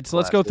boy. All right, so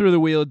let's go through the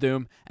Wheel of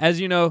Doom. As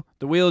you know,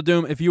 the Wheel of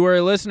Doom, if you are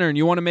a listener and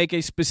you want to make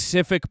a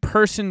specific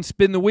person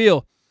spin the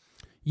wheel,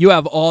 you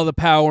have all the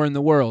power in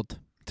the world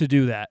to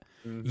do that.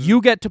 Mm-hmm. You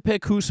get to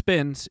pick who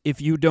spins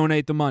if you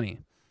donate the money.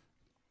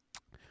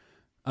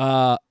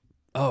 Oh,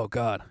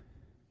 God.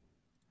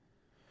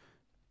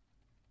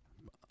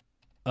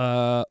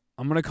 I'm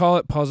going to call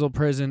it Puzzle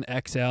Prison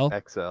XL.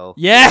 XL.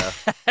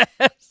 Yes!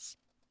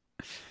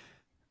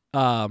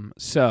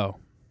 So...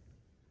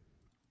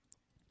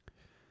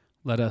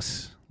 Let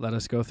us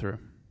go through.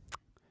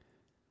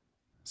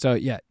 So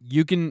yeah,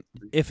 you can,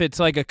 if it's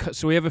like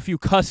so we have a few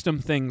custom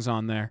things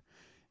on there.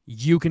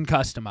 You can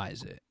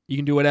customize it. You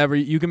can do whatever.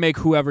 You can make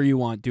whoever you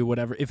want do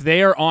whatever. If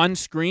they are on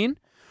screen,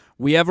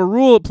 we have a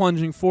rule at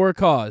Plunging for a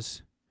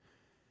Cause.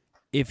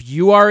 If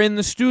you are in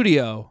the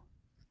studio,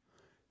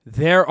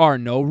 there are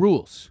no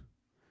rules.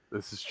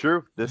 This is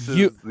true.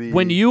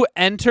 When you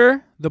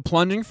enter the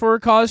Plunging for a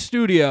Cause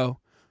studio,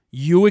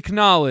 you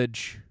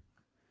acknowledge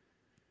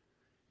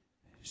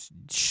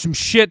some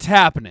shit's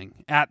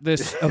happening at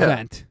this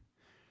event.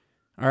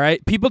 All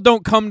right? People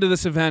don't come to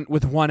this event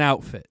with one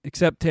outfit,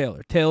 except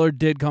Taylor. Taylor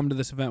did come to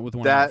this event with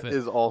one outfit. That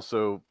is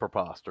also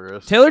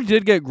preposterous. Taylor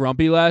did get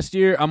grumpy last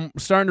year. I'm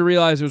starting to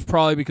realize it was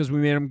probably because we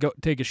made him go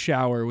take a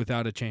shower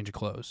without a change of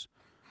clothes.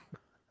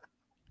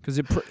 Because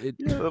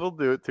Yeah, that'll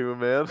do it to him,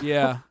 man.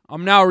 Yeah,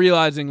 I'm now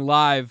realizing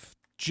live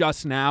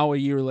just now, a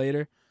year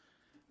later.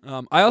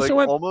 I also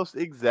went almost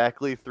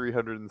exactly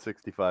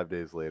 365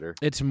 days later.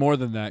 It's more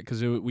than that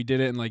because we did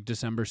it in like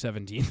December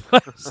 17th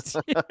last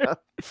year.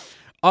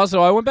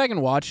 Also, I went back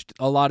and watched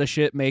a lot of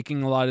shit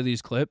making a lot of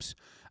these clips.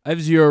 I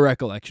have zero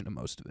recollection of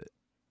most of it.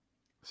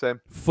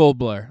 Same. Full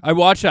blur. I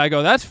watched it. I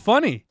go, that's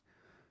funny.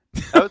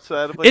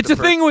 Outside of It's the a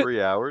thing with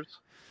 3 hours,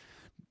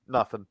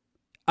 nothing.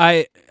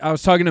 I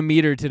was talking to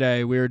Meter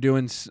today. We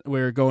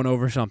were going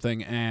over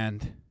something,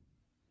 and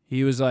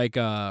he was like,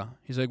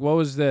 he's like, what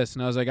was this?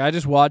 And I was like, I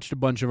just watched a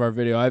bunch of our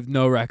video. I have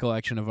no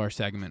recollection of our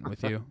segment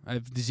with you. I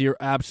have zero,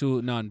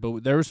 absolute none.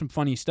 But there was some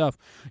funny stuff.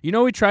 You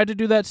know, we tried to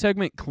do that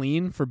segment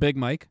clean for Big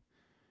Mike.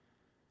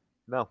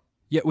 No.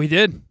 Yeah, we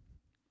did.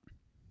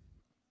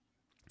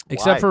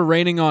 Except for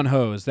raining on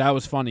hose. That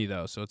was funny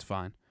though, so it's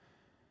fine.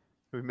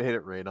 We made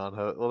it rain on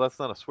hose. Well, that's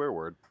not a swear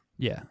word.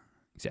 Yeah,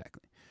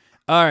 exactly.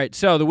 All right,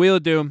 so the Wheel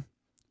of Doom.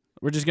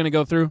 We're just going to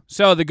go through.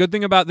 So the good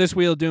thing about this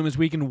Wheel of Doom is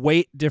we can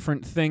weight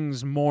different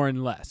things more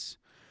and less.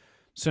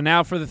 So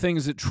now for the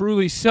things that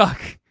truly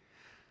suck,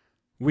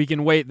 we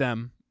can weight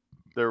them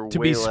They're to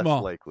way be less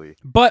small. likely.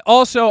 But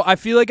also, I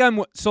feel like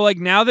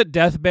now that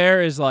Death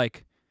Bear is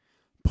like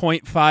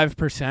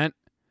 0.5%,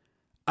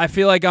 I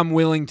feel like I'm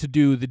willing to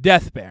do the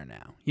Death Bear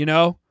now, you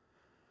know?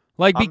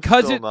 Like,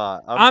 because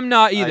I'm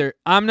not either.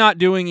 I'm not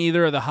doing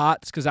either of the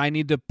hots because I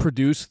need to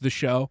produce the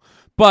show.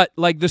 But,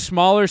 like, the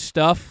smaller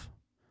stuff,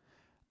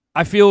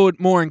 I feel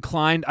more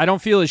inclined. I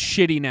don't feel as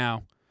shitty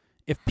now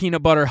if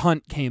Peanut Butter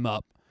Hunt came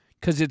up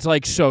because it's,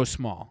 like, so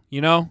small,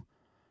 you know?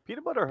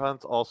 Peanut Butter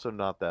Hunt's also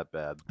not that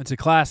bad. It's a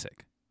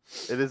classic.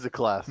 It is a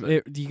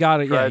classic. You got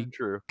to,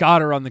 true. Got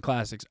to run the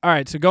classics. All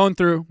right, so going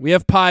through, we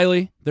have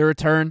Piley, the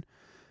return.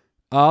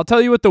 I'll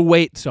tell you what the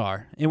weights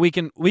are, and we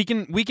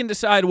can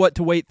decide what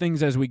to weight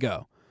things as we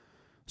go.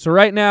 So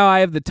right now,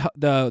 I have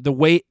the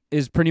weight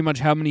is pretty much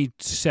how many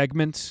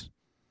segments.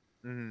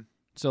 Mm-hmm.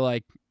 So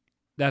like,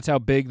 that's how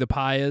big the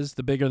pie is.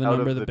 The bigger the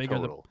number, the bigger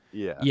total.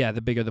 the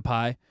the bigger the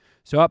pie.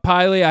 So at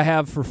Piley, I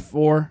have for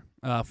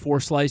four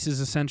slices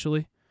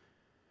essentially.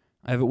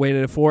 I have it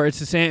weighted at 4. It's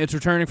the same. It's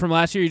returning from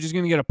last year. You're just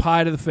gonna get a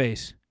pie to the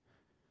face.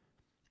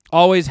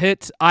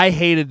 Hits. I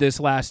hated this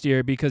last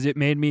year because it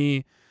made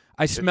me.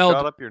 It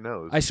shot up your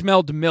nose. I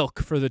smelled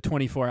milk for the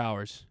 24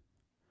 hours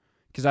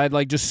because I had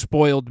like just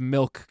spoiled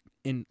milk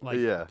in like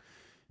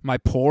my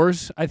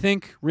pores. I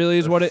think really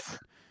is what it.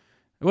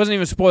 It wasn't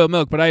even spoiled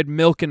milk, but I had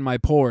milk in my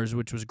pores,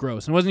 which was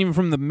gross. And it wasn't even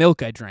from the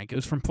milk I drank. It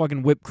was from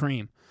fucking whipped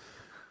cream.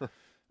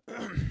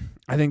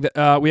 I think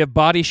that we have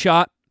Body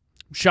Shot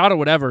of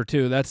whatever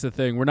too. That's the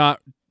thing. I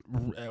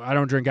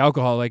don't drink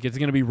alcohol. Like it's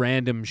gonna be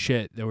random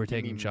shit that we're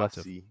taking shots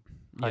of.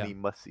 Honey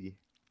mussy.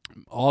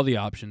 All the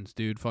options,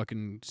 dude.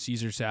 Fucking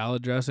Caesar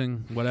salad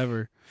dressing,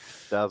 whatever.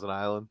 Thousand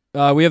Island.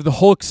 We have the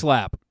Hulk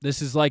slap. This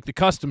is like the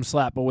custom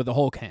slap, but with a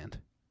Hulk hand.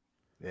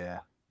 Yeah.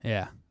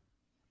 Yeah.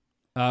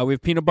 We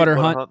have Peanut Butter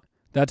Hunt.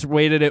 That's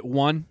weighted at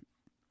 1.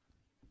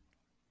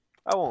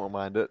 I won't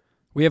mind it.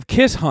 We have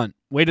Kiss Hunt,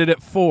 weighted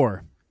at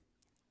 4.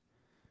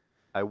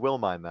 I will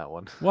mind that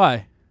one.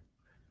 Why?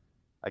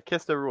 I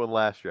kissed everyone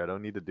last year. I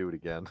don't need to do it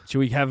again. Should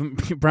we have him,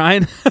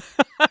 Brian?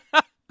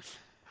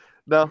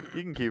 No,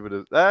 you can keep it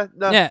as...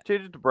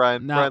 change it to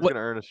Brian. Brian's going to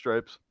earn his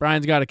stripes.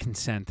 Brian's got to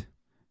consent.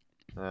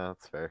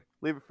 That's fair.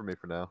 Leave it for me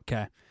for now.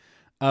 Okay.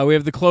 We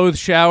have the Clothes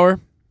Shower.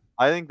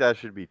 I think that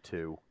should be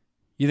 2.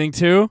 You think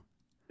 2?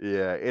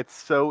 Yeah, it's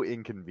so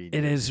inconvenient.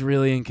 It is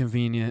really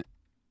inconvenient.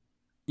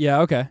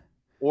 Yeah, okay.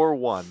 Or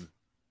 1.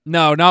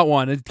 No, not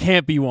 1. It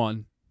can't be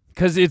 1.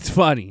 Because it's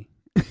funny.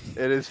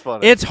 It is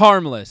funny. It's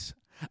harmless.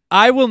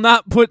 I will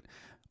not put...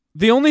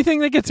 The only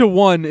thing that gets a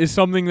 1 is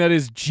something that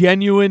is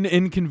genuine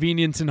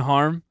inconvenience and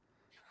harm.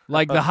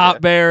 Like the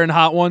Hot Bear and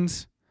Hot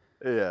Ones.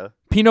 Yeah.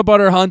 Peanut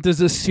Butter Hunt is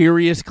a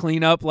serious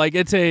cleanup. Like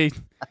it's a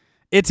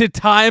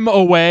time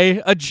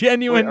away. A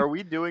genuine... Wait, are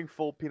we doing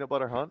full Peanut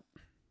Butter Hunt?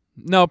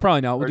 No, probably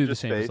not. We'll or do the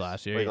just same face, as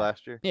last year. Like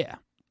last year? Yeah.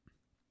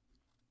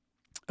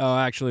 Oh,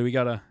 actually, we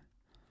gotta...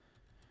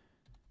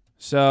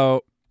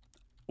 So,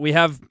 we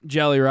have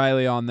Jelly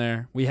Riley on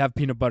there. We have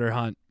Peanut Butter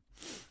Hunt.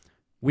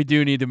 We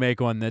do need to make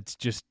one that's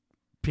just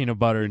peanut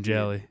butter and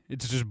jelly.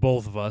 It's just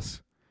both of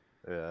us.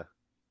 Yeah.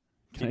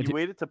 Can you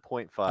weight it to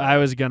 0.5? I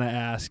was gonna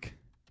ask.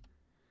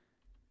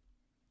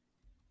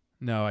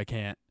 No, I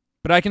can't.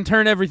 But I can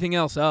turn everything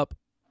else up.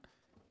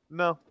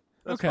 No.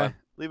 That's okay. Fine.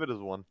 Leave it as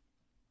 1.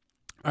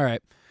 All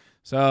right.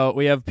 So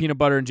we have peanut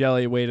butter and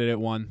jelly weighted at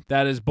 1.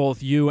 That is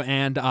both you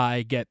and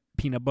I get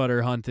peanut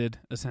butter hunted,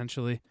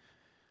 essentially.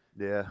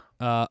 Yeah.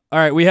 All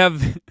right. We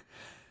have,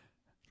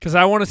 because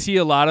I want to see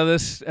a lot of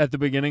this at the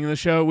beginning of the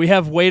show, we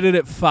have weighted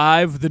at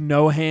 5 the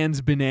No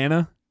Hands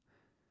Banana.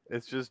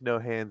 It's just No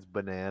Hands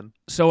Banana.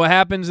 So what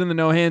happens in the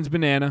No Hands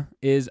Banana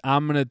is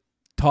I'm going to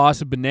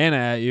toss a banana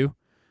at you,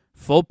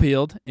 full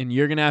peeled, and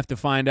you're going to have to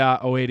find out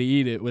a way to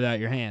eat it without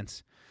your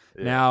hands.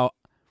 Yeah. Now,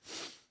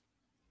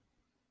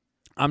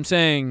 I'm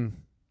saying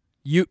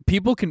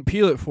people can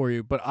peel it for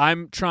you, but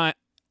I'm trying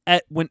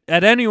at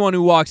anyone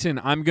who walks in,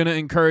 I'm going to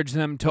encourage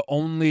them to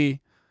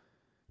only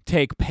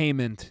take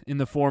payment in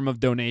the form of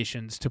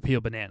donations to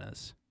peel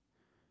bananas.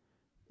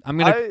 I'm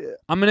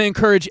gonna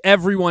encourage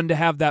everyone to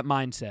have that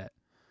mindset.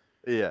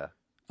 Yeah.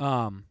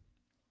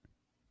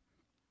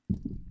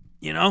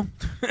 You know,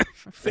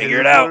 figure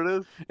It it is out. what it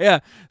is. Yeah.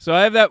 So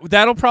I have that.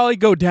 That'll probably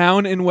go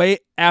down in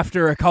weight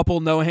after a couple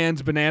no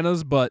hands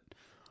bananas, but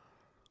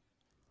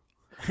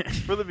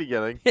For the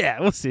beginning. yeah,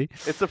 we'll see.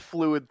 It's a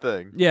fluid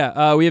thing.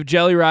 Yeah. We have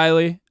Jelly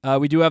Riley.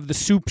 We do have the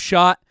soup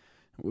shot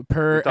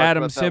per We talked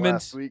Adam about that Simmons.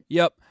 last week.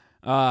 Yep.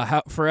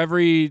 For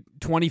every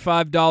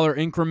 $25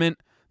 increment,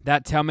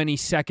 that's how many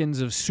seconds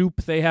of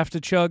soup they have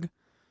to chug.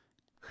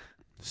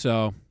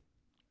 So,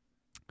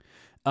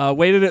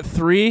 weighted at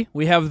 3,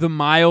 we have the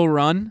mile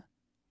run.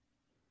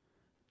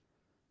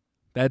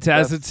 That's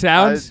as it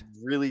sounds. I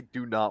really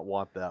do not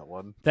want that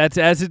one. That's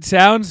as it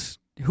sounds.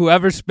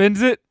 Whoever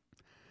spins it,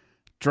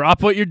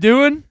 drop what you're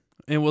doing,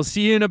 and we'll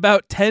see you in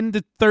about 10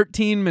 to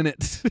 13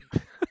 minutes.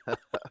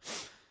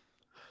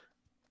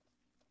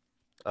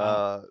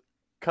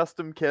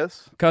 Custom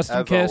Kiss. Custom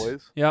as Kiss.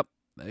 Always. Yep.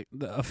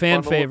 A fan Funnel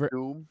of favorite.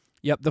 Doom.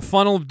 Yep, the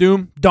funnel of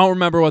doom. Don't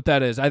remember what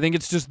that is. I think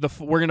it's just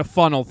we're going to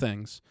funnel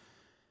things.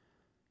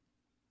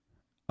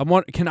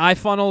 Can I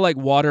funnel like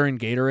water and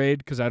Gatorade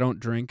because I don't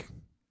drink?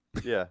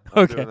 Yeah,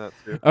 I'm Okay. doing that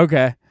too.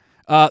 Okay.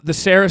 The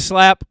Sarah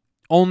slap,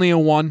 only a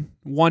one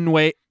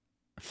weight.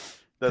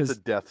 That's a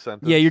death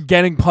sentence. Yeah, you're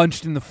getting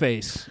punched in the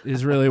face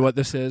is really what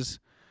this is.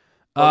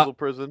 Puzzle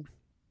prison.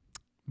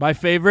 My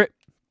favorite.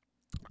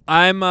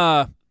 I'm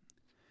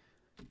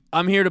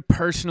here to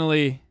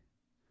personally.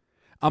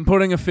 I'm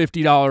putting a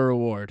 $50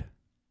 reward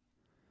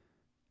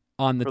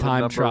on the For the time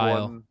number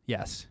trial. one-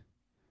 Yes.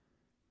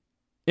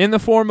 In the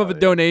form of a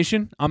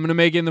donation. I'm going to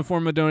make it in the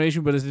form of a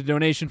donation, but it's a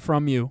donation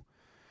from you.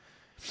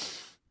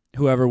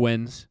 Whoever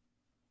wins.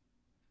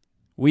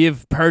 We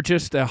have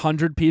purchased a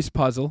 100-piece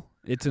puzzle.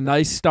 It's a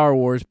nice Star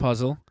Wars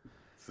puzzle.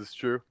 This is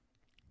true.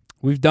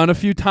 We've done a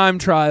few time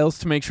trials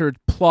to make sure it's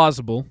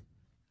plausible.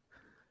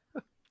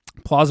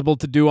 Plausible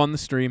to do on the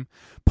stream.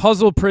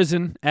 Puzzle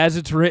prison, as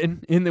it's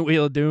written in the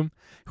Wheel of Doom.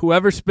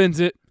 Whoever spins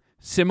it,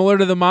 similar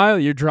to the mile,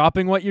 you're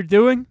dropping what you're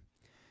doing.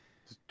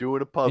 Just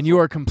doing a puzzle. And you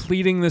are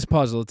completing this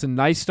puzzle. It's a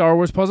nice Star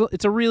Wars puzzle.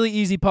 It's a really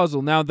easy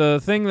puzzle. Now, the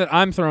thing that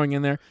I'm throwing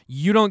in there,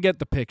 you don't get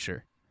the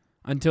picture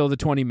until the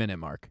 20-minute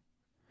mark.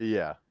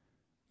 Yeah.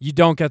 You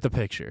don't get the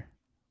picture.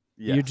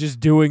 Yes. You're just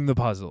doing the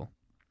puzzle.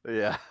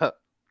 Yeah.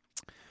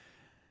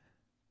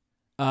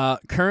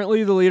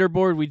 Currently, the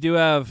leaderboard, we do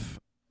have.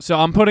 So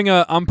I'm putting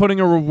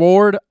a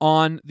reward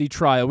on the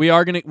trial.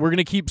 We're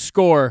gonna keep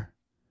score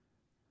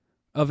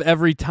of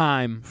every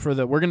time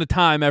we're gonna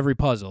time every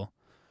puzzle.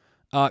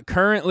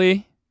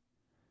 Currently,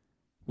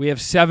 we have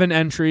 7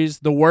 entries.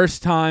 The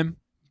worst time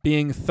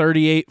being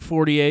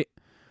 38:48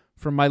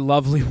 from my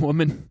lovely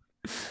woman,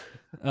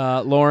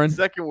 Lauren.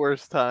 Second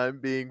worst time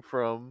being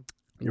from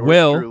yours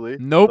Will. truly.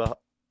 Nope.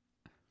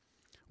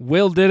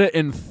 Will did it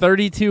in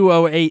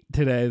 32:08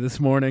 today,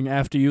 this morning,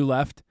 after you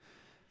left.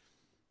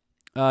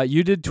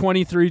 You did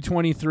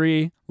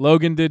 23:23.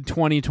 Logan did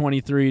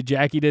 20:23.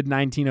 Jackie did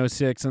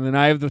 19:06. And then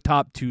I have the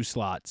top 2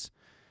 slots.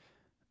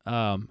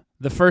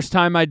 The first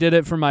time I did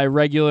it for my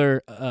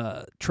regular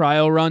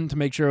trial run to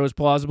make sure it was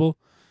plausible,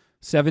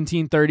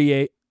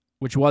 17:38,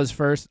 which was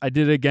first. I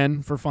did it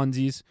again for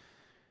funsies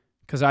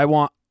because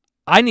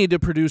I need to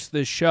produce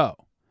this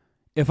show.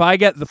 If I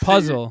get the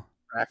puzzle,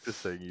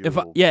 practicing.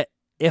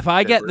 If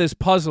I get this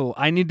puzzle,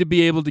 I need to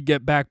be able to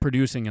get back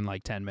producing in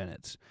like 10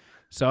 minutes.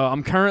 So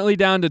I'm currently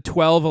down to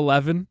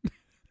 12:11.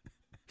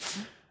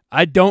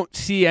 I don't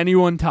see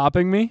anyone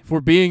topping me, if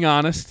we're being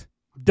honest.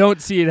 Don't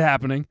see it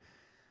happening.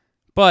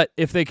 But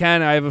if they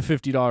can, I have a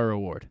 $50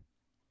 reward.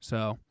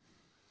 So,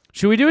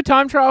 should we do a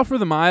time trial for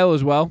the mile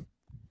as well?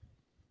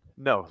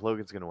 No,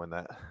 Logan's going to win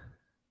that.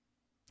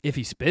 If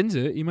he spins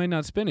it, he might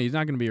not spin it. He's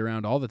not going to be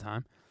around all the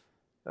time.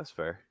 That's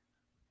fair.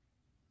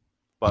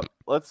 But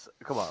let's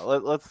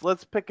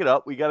pick it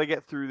up. We got to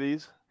get through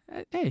these.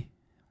 Hey,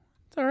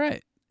 it's all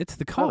right. It's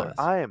the cause. Brother,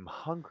 I am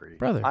hungry.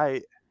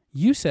 Brother,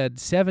 you said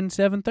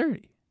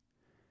 7:30.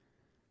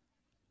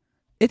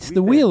 It's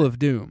the Wheel of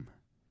Doom.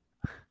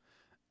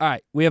 All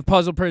right, we have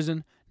Puzzle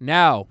Prison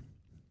now.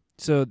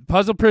 So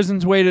Puzzle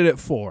Prison's weighted at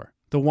 4,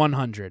 the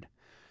 100.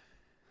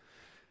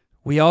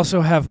 We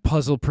also have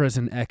Puzzle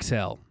Prison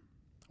XL,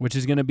 which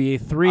is going to be a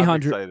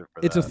 300.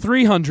 It's a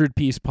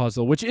 300-piece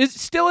puzzle, which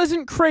still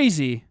isn't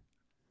crazy,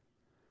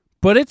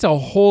 but it's a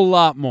whole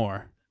lot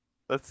more.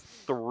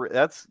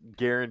 That's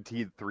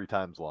guaranteed 3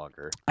 times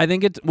longer. I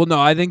think it's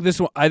I think this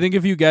one. I think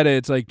if you get it,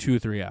 it's like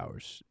 2-3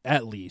 hours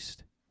at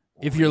least.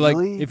 If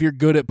you're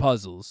good at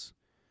puzzles,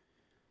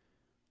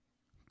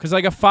 because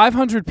like a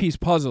 500-piece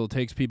puzzle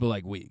takes people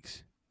like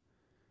weeks.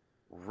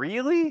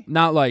 Really?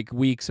 Not like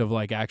weeks of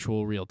like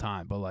actual real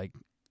time, but like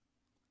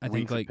I Weeks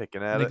think of like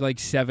picking at it? like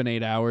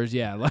 7-8 hours.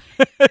 Yeah, like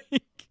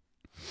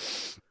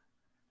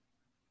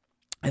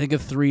I think a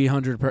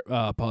 300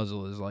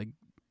 puzzle is like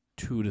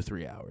 2 to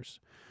 3 hours.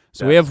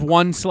 So we have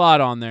one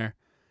slot on there.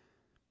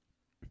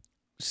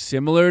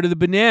 Similar to the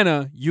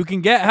banana, you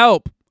can get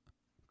help,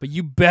 but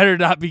you better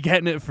not be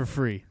getting it for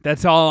free.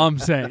 That's all I'm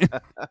saying.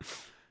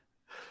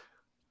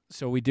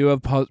 So we do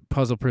have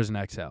Puzzle Prison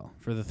XL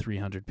for the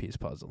 300-piece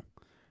puzzle.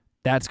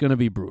 That's going to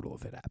be brutal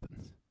if it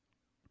happens.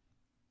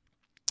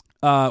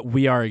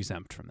 We are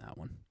exempt from that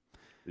one.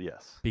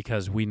 Yes.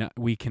 Because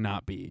we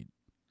cannot be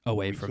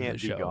away from the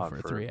show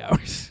for 3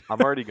 hours. I'm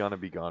already going to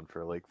be gone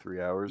for like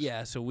 3 hours.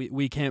 Yeah, so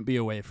we can't be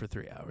away for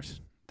 3 hours.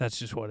 That's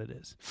just what it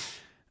is.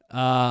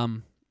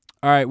 All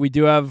right, we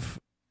do have...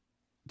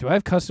 Do I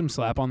have Custom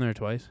Slap on there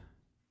twice?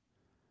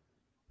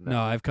 No,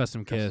 I have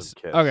Custom Kiss.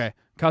 Okay,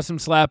 Custom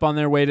Slap on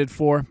there, weighted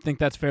 4. Think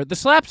that's fair. The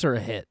slaps are a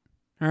hit.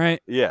 All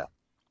right? Yeah.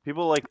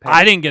 People like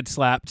I didn't get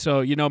slapped,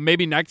 so,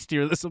 maybe next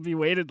year this will be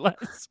weighted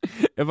less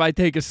if I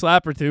take a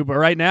slap or two. But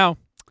right now,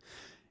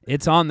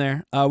 it's on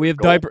there. We have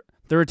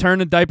the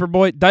return of Diaper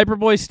Boy. Diaper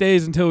Boy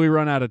stays until we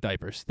run out of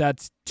diapers.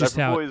 That's just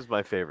Diaper how. Boy is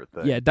my favorite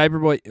thing. Yeah, Diaper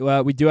Boy.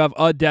 We do have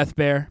a Death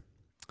Bear.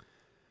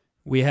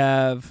 We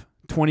have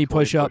 20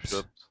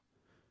 push-ups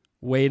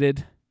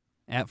weighted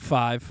at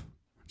 5,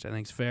 which I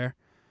think is fair.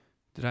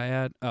 Did I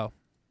add? Oh.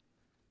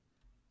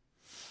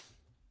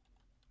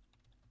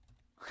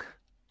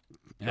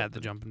 Add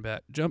the jumping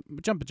back. Jumping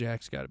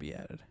jack's got to be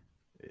added.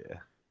 Yeah.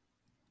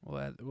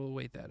 We'll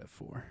weight that at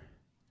 4.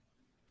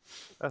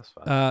 That's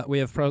fine. We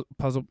have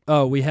puzzle.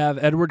 Oh, we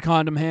have Edward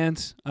Condom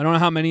Hands. I don't know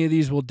how many of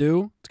these we'll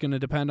do. It's going to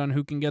depend on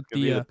who can get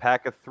the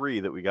pack of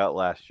 3 that we got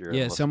last year.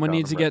 Yeah, someone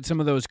needs to get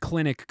some of those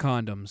clinic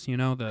condoms.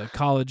 The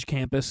college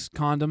campus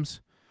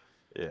condoms.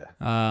 Yeah.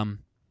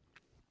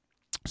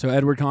 So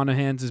Edward Condom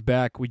Hands is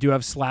back. We do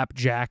have Slap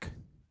Jack,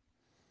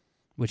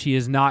 which he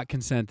is not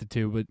consented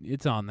to, but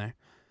it's on there.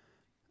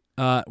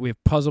 We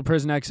have Puzzle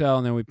Prison XL,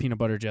 and then we have Peanut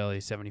Butter Jelly,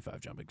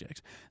 75 jumping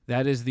jacks.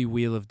 That is the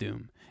Wheel of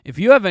Doom. If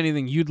you have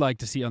anything you'd like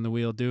to see on the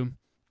Wheel of Doom,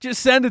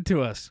 just send it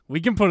to us.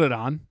 We can put it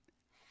on.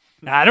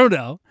 I don't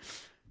know.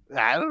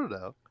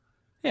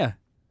 Yeah,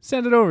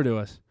 send it over to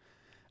us.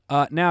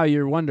 Now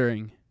you're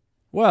wondering,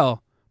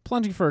 well,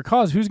 Plunging for a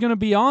Cause, who's going to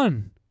be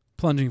on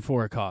Plunging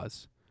for a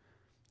Cause?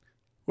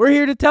 We're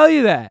here to tell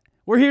you that.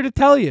 We're here to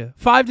tell you.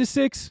 5 to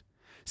 6,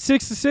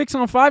 6 to 6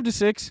 on 5 to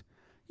 6.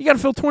 You got to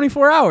fill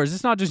 24 hours.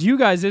 It's not just you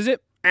guys, is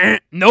it?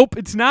 Nope,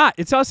 it's not.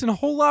 It's us and a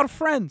whole lot of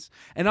friends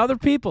and other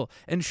people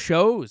and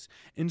shows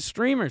and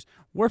streamers.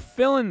 We're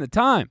filling the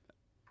time.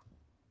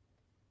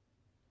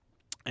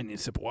 I need a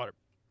sip of water.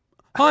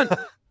 Hunt,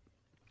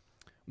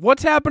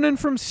 what's happening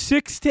from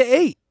 6 to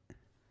 8?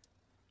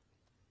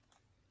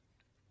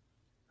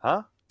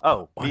 Huh?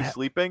 Oh, me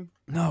sleeping?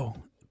 No,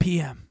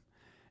 PM.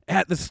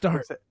 At the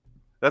start.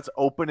 That's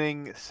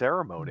opening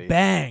ceremony.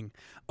 Bang.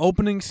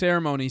 Opening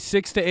ceremony,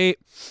 6 to 8.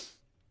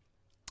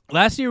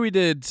 Last year we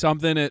did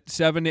something at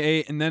 7 to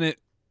 8, and then it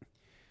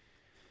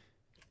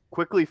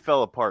quickly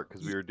fell apart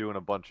because we were doing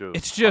a bunch of...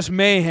 It's just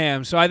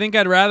mayhem, so I think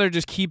I'd rather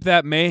just keep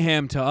that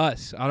mayhem to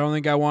us. I don't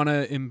think I want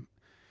to...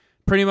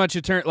 Pretty much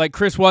it turned... Like,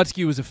 Chris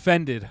Wutsky was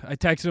offended. I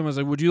texted him, I was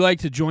like, would you like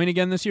to join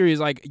again this year? He's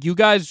like, you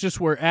guys just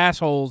were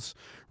assholes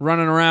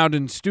running around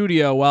in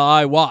studio while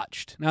I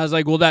watched. And I was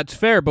like, well, that's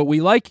fair, but we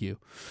like you.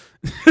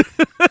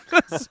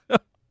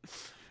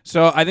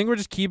 So I think we're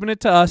just keeping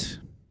it to us.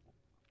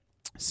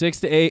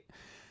 6 to 8.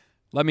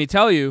 Let me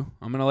tell you,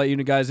 I'm going to let you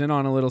guys in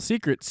on a little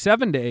secret.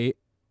 7 to 8.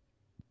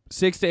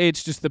 6 to 8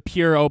 is just the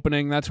pure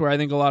opening. That's where I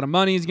think a lot of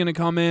money is going to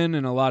come in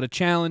and a lot of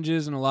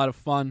challenges and a lot of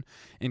fun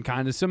and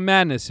kind of some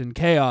madness and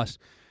chaos.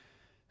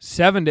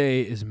 7 to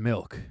 8 is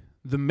Milk.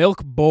 The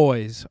Milk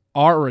Boys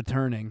are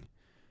returning.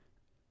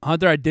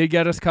 Hunter, I did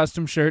get us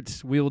custom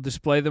shirts. We will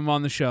display them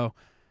on the show.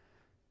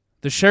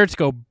 The shirts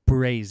go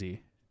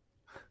brazy.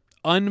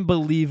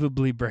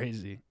 Unbelievably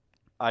brazy.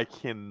 I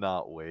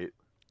cannot wait.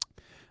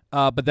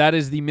 But that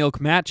is the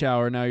Milk Match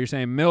Hour. Now you're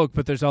saying milk,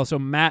 but there's also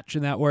match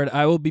in that word.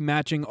 I will be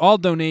matching all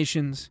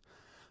donations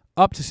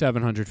up to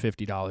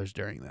 $750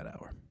 during that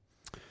hour.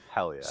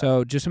 Hell yeah.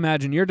 So just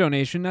imagine your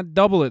donation, not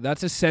double it.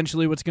 That's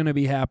essentially what's going to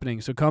be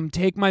happening. So come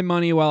take my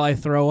money while I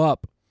throw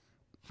up.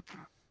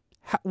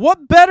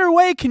 What better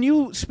way can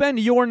you spend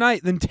your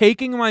night than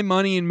taking my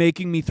money and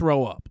making me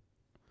throw up?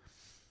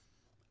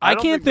 I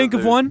can't think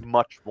of one.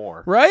 Much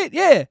more. Right?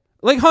 Yeah.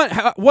 Like,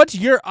 Hunt, what's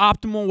your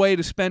optimal way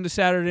to spend a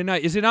Saturday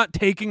night? Is it not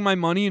taking my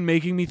money and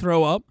making me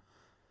throw up?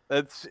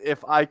 That's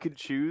if I could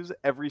choose,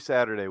 every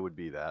Saturday would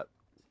be that.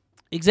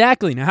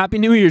 Exactly. Now, Happy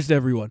New Year's to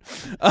everyone.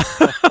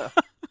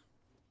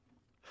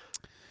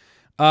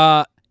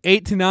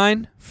 8 to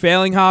 9,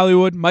 Failing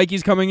Hollywood.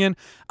 Mikey's coming in.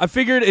 I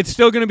figured it's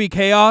still going to be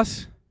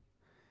chaos,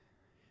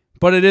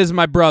 but it is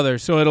my brother,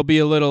 so it'll be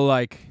a little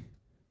like...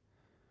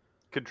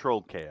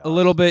 Controlled chaos. A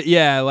little bit,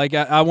 yeah. Like,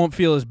 I won't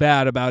feel as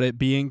bad about it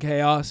being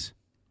chaos.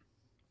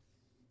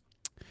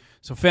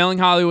 So Failing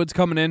Hollywood's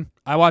coming in.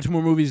 I watch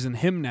more movies than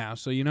him now,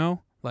 so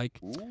like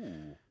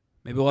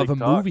maybe we'll have a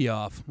movie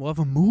off. We'll have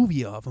a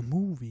movie off a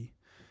movie.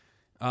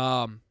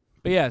 But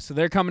yeah, so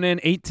they're coming in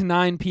 8 to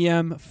 9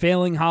 p.m.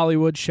 Failing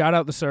Hollywood. Shout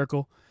out the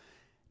Circle.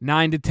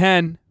 9 to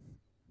 10.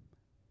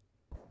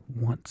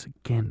 Once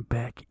again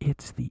back,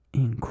 it's the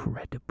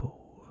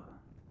incredible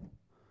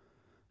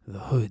The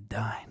Hood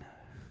Diner.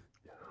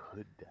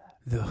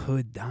 The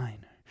Hood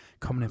Diner.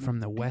 Coming in from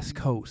the West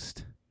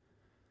Coast.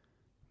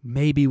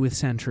 maybe with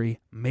Sentry,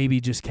 maybe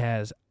just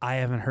Kaz. I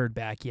haven't heard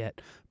back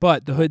yet.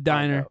 But the Hood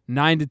Diner,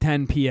 9 to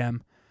 10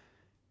 p.m.,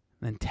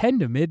 then 10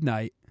 to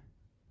midnight.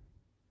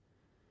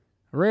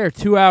 Rare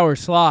 2-hour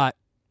slot.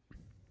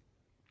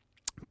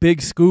 Big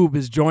Scoob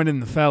is joining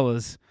the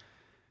fellas.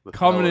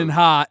 Coming in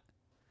hot.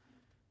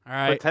 All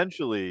right.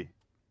 Potentially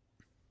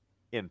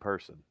in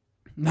person.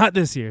 Not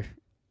this year.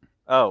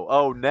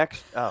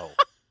 Next.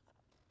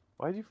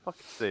 Why'd you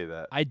fucking say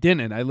that? I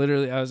didn't. I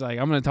was like,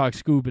 I'm going to talk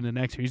Scoob in the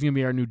next year. He's going to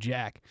be our new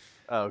Jack.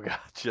 Oh,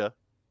 gotcha.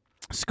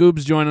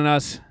 Scoob's joining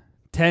us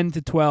 10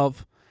 to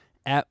 12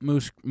 at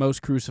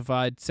Most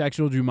Crucified.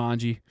 Sexual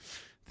Jumanji.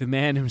 The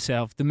man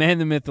himself. The man,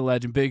 the myth, the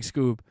legend. Big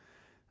Scoob.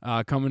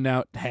 Coming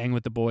out to hang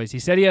with the boys. He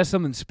said he has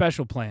something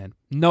special planned.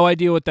 No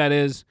idea what that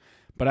is,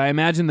 but I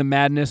imagine the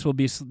madness will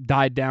be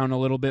died down a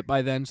little bit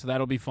by then, so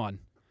that'll be fun.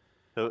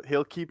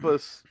 He'll keep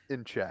us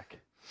in check.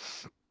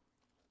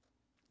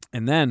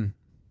 And then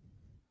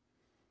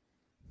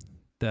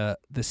the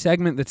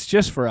segment that's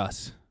just for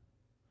us.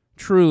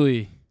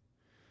 Truly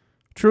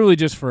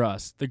just for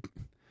us.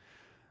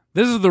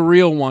 This is the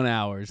real 1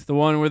 hours. The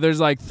one where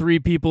there's like 3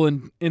 people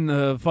in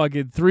the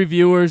fucking 3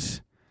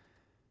 viewers.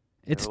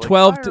 It's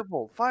 12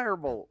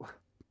 Firebolt.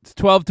 It's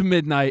 12 to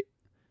midnight.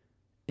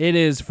 It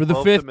is for the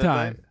 5th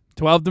time.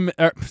 12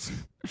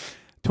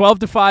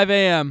 to 5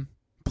 a.m.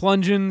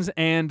 Plungeons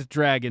and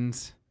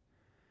Dragons.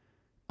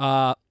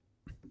 Should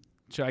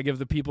I give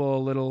the people a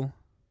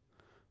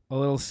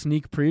little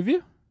sneak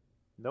preview?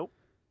 Nope.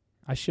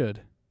 I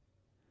should.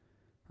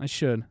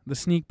 The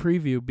sneak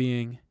preview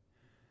being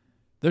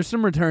there's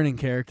some returning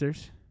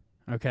characters,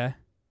 okay?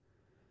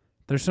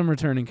 There's some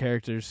returning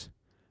characters.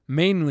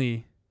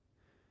 Mainly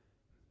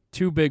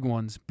 2 big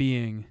ones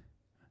being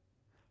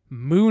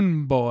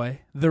Moon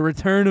Boy, the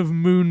return of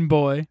Moon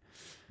Boy.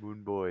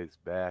 Moon Boy's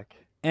back.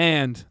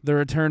 And the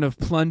return of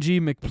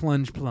Plungy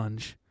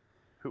McPlunge.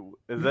 Who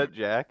is that,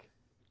 Jack?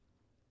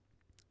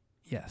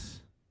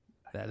 Yes,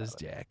 that is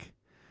Jack.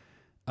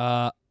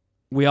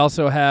 We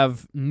also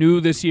have new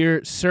this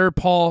year, Sir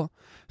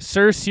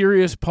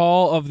Sirius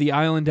Paul of the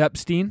Island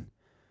Epstein.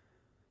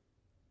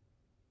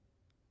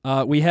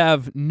 We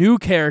have new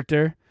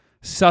character,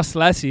 Sus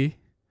Lessie.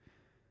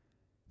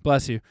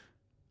 Bless you.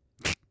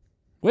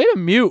 Way to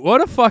mute.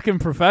 What a fucking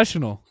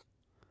professional.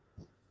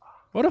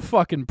 What a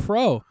fucking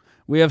pro.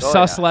 We have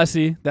Sus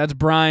Lessie. That's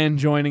Brian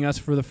joining us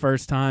for the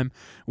first time.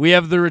 We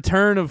have the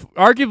return of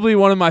arguably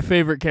one of my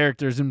favorite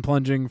characters in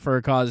Plunging for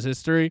a Cause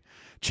history,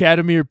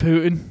 Chadimir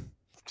Putin.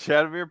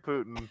 Chadimir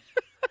Putin.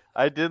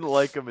 I didn't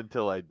like him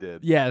until I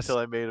did. Yes. Until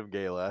I made him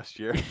gay last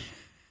year.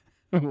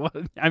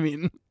 I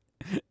mean,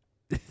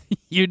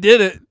 you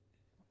did it.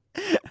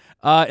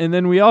 And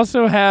then we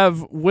also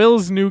have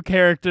Will's new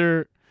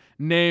character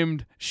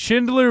named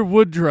Schindler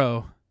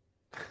Woodrow,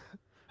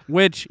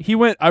 which he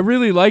went, I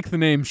really like the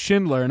name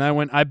Schindler, and I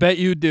went, I bet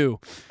you do.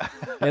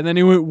 And then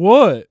he went,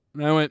 what?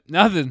 And I went,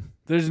 nothing.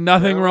 There's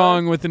nothing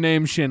wrong with the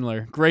name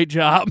Schindler. Great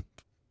job.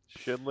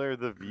 Schindler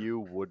the View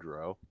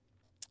Woodrow.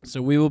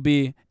 So we will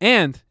be,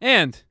 and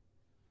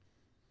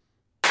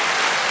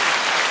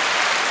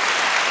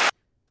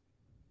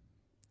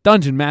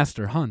Dungeon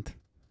Master Hunt,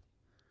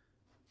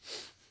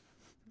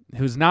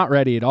 who's not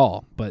ready at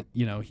all, but,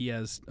 he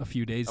has a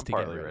few days to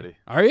get ready.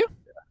 Are you?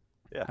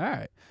 Yeah. All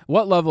right.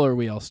 What level are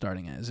we all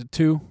starting at? Is it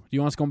 2? Do you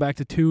want us going back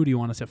to 2? Do you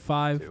want us at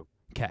 5? 2.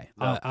 Okay.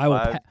 No, I will.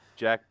 5.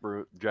 Jack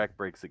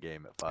breaks the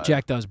game at 5.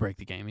 Jack does break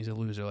the game. He's a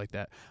loser like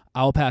that.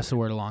 I'll pass the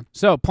word along.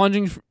 So,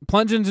 Plungins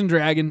and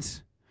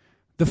Dragons,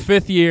 the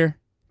 5th year,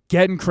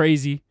 getting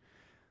crazy,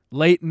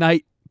 late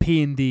night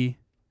P&D.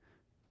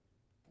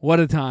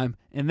 What a time.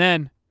 And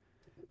then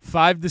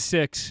 5 to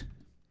 6.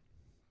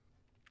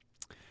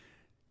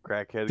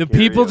 Crackhead The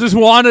people just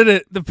wanted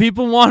it. The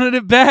people wanted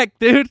it back,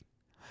 dude.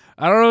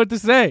 I don't know what to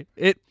say.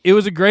 It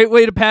was a great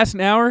way to pass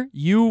an hour.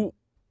 You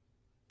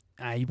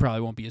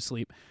probably won't be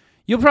asleep.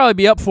 You'll probably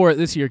be up for it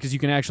this year because you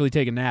can actually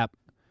take a nap.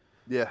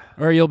 Yeah.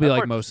 Or you'll be I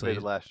like mostly.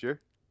 last year.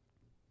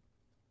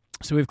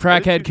 So we have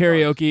Crackhead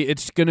Karaoke.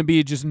 It's going to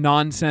be just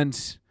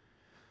nonsense,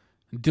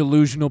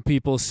 delusional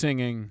people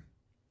singing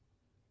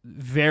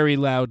very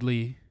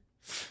loudly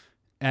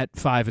at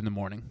 5 in the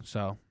morning.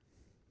 So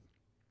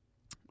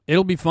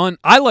it'll be fun.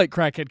 I like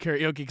Crackhead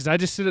Karaoke because I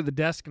just sit at the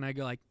desk and I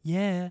go like,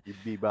 yeah.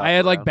 I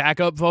had like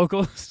backup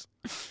vocals.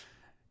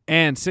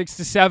 And 6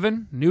 to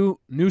 7,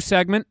 new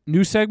segment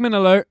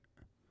alert.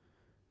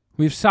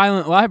 We have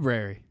Silent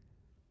Library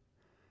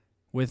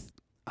with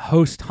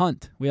host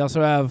Hunt. We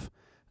also have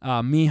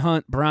me,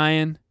 Hunt,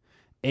 Brian,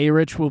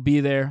 A-Rich will be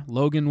there,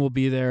 Logan will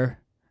be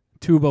there,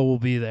 Tuba will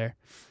be there.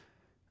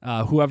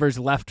 Whoever's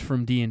left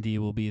from D&D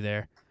will be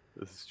there.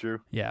 This is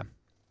true. Yeah.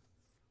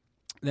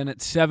 Then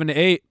at 7 to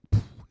 8,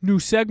 new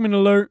segment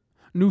alert.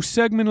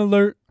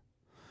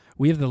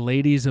 We have the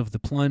Ladies of the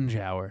Plunge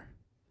Hour.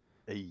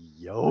 Hey,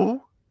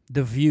 yo.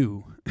 The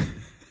View.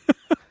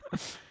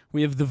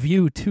 We have The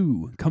View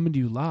 2 coming to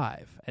you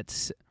live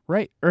at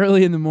right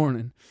early in the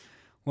morning.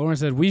 Lauren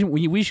said,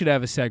 we should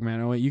have a segment.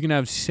 I went, you can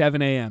have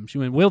 7 a.m. She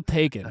went, we'll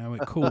take it. I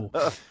went, cool.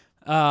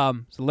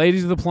 So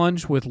Ladies of the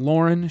Plunge with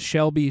Lauren,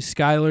 Shelby,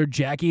 Skylar,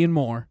 Jackie, and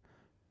more.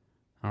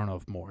 I don't know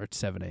if more. It's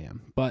 7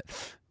 a.m. But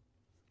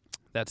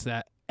that's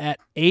that. At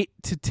 8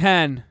 to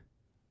 10.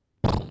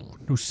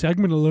 New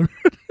segment alert.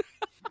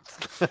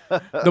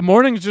 The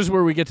morning's just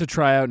where we get to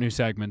try out new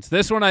segments.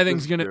 This one I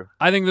think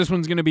this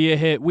one's gonna be a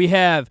hit. We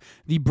have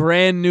the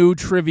brand new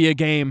trivia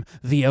game,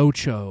 The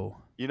Ocho.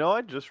 You know,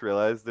 I just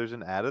realized there's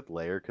an added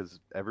layer because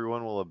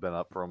everyone will have been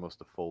up for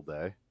almost a full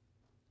day.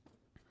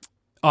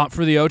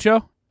 For The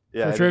Ocho?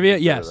 Yeah, for trivia?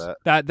 Yes.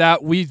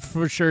 That we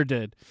for sure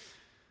did.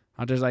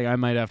 I'm just like, I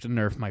might have to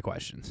nerf my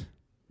questions.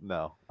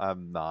 No,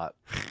 I'm not.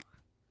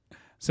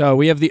 So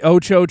we have the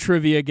Ocho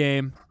trivia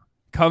game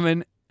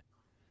coming.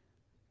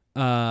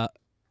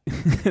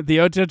 The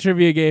Ocho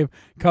trivia game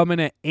coming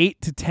at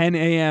 8 to 10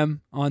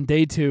 a.m. on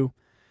day 2.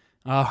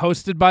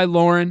 Hosted by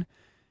Lauren.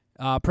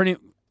 Pretty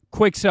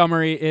quick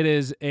summary. It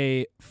is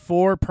a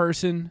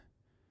 4-person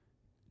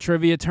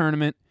trivia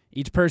tournament.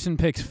 Each person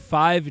picks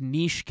 5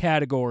 niche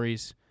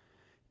categories,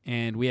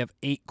 and we have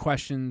 8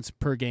 questions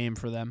per game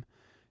for them.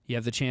 You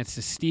have the chance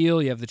to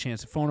steal. You have the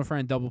chance to phone a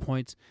friend, double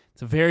points.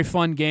 It's a very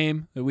fun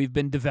game that we've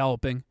been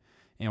developing,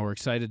 and we're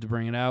excited to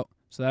bring it out.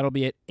 So that'll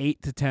be at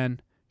 8 to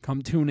 10.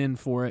 Come tune in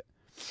for it.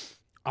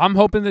 I'm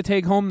hoping to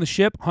take home the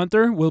ship.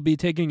 Hunter will be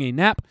taking a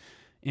nap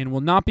and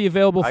will not be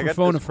available for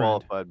phone a friend. I got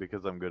disqualified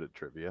because I'm good at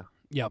trivia.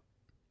 Yep.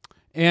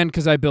 And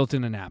because I built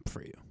in a nap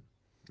for you.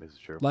 This is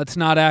true. Let's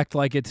not act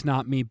like it's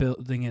not me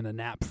building in a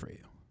nap for you.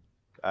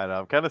 I know.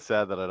 I'm kind of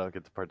sad that I don't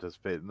get to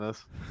participate in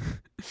this.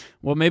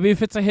 Well, maybe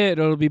if it's a hit,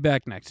 it'll be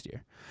back next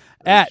year.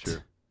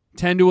 At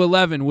 10 to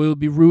 11, we'll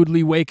be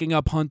rudely waking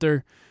up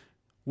Hunter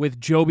with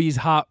Joby's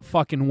hot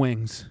fucking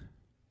wings.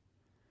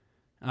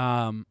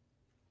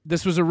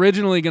 This was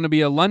originally going to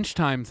be a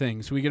lunchtime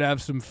thing, so we could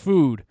have some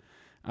food,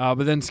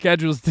 but then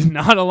schedules did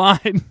not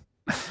align.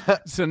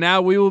 So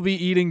now we will be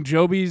eating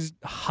Joby's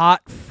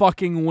hot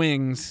fucking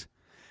wings.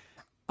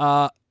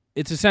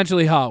 It's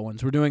essentially hot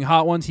ones. We're doing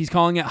hot ones. He's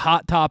calling it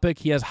Hot Topic.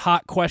 He has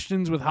hot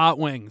questions with hot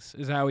wings,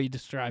 is how he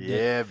described it.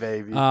 Yeah,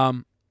 baby.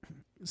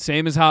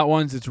 Same as hot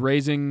ones. It's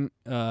rising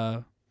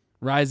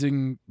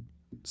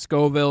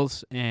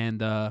Scovilles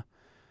and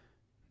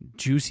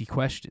juicy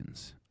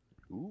questions.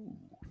 Ooh.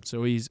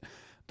 So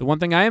the one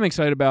thing I am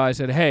excited about, I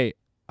said, hey,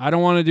 I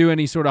don't want to do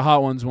any sort of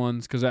hot ones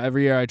because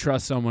every year I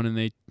trust someone and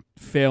they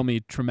fail me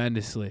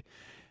tremendously.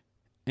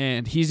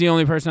 And he's the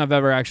only person I've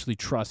ever actually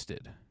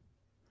trusted.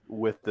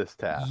 With this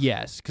task.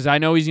 Yes, because I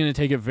know he's going to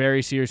take it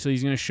very seriously.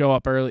 He's going to show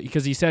up early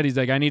because he said, he's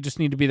like, I just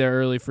need to be there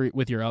early for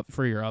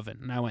your oven.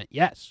 And I went,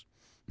 yes.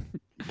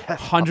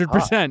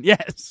 100%,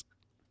 yes.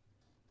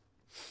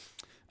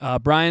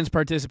 Brian's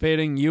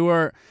participating.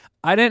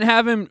 I didn't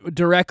have him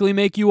directly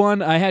make you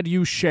one. I had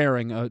you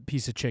sharing a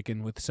piece of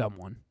chicken with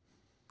someone.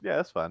 Yeah,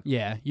 that's fine.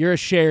 Yeah, you're a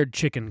shared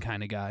chicken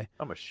kind of guy.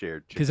 I'm a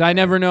shared chicken. Because I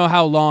never know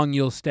how long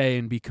you'll stay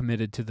and be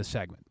committed to the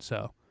segment.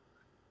 So,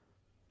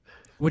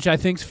 which I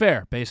think's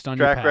fair based on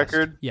your track past.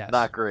 record. Yes,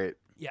 not great.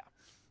 Yeah.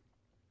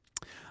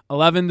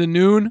 11 to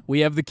noon.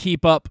 We have the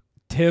keep up.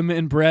 Tim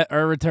and Brett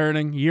are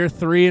returning. Year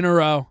 3 in a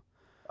row.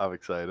 I'm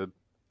excited.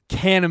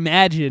 Can't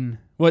imagine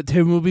what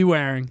Tim will be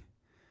wearing.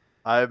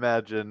 I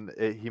imagine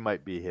he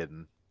might be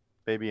hidden,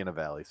 maybe in a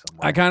valley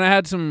somewhere. I kind of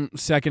had some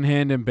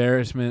secondhand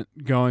embarrassment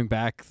going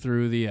back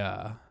through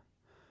the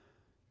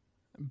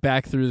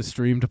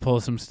stream to pull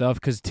some stuff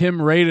because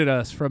Tim rated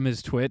us from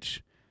his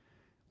Twitch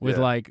with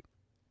like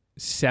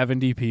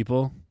 70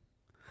 people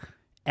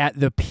at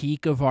the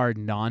peak of our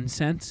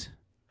nonsense.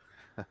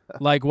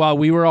 Like while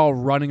we were all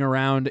running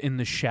around in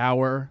the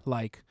shower,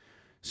 like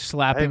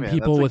slapping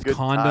people with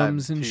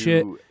condoms and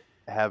shit.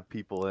 Have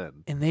people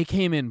in. And they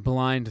came in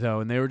blind, though,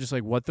 and they were just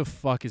like, what the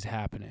fuck is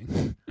happening?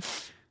 And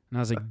I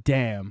was like,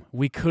 damn,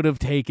 we could have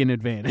taken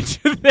advantage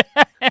of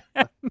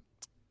that.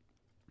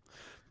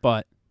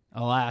 But,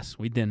 alas,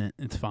 we didn't.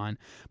 It's fine.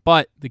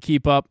 But, the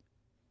keep up,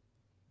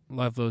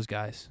 love those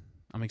guys.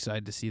 I'm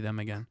excited to see them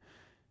again.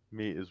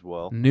 Me as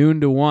well. Noon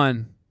to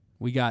 1,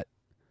 we got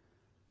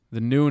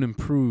the noon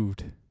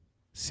improved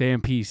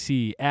Sam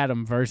PC,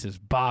 Adam versus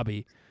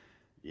Bobby.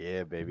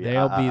 Yeah, baby.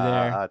 They'll be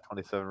there.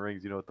 27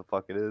 rings, you know what the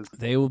fuck it is.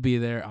 They will be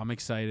there. I'm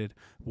excited.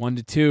 1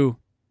 to 2,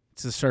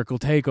 it's a circle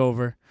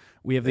takeover.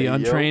 We have the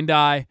Untrained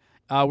Eye.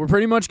 We're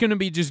pretty much going to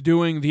be just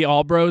doing the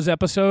All Bros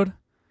episode.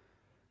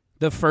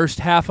 The first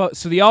half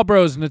so the All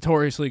Bros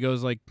notoriously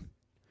goes like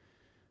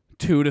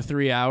 2 to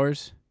 3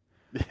 hours.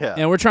 Yeah.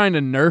 And we're trying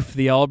to nerf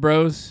the All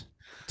Bros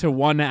to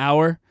 1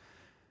 hour.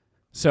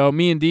 So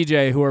me and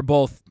DJ, who are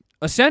both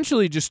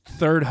essentially just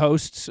third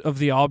hosts of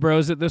the All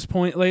Bros at this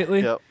point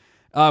lately. Yep.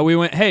 We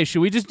went, hey, should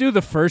we just do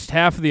the first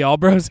half of the All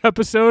Bros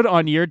episode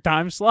on your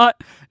time slot?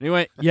 And he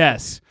went,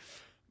 yes.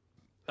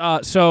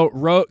 So,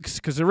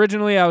 because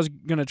originally I was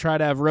going to try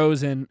to have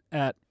Rose in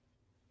at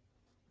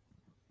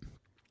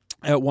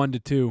 1 to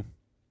 2,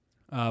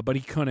 but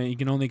he couldn't. He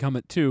can only come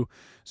at 2.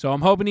 So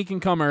I'm hoping he can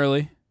come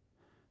early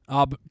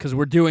because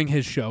we're doing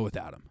his show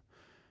without him.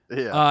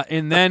 Yeah.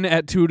 And then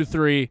at 2 to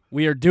 3,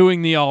 we are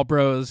doing the All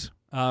Bros.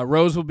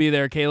 Rose will be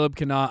there. Caleb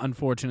cannot,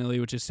 unfortunately,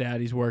 which is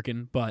sad. He's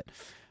working, but...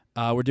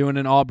 We're doing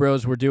an All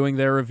Bros. We're doing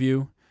their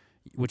review,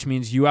 which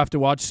means you have to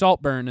watch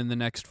Saltburn in the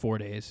next 4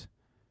 days.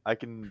 I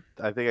think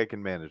I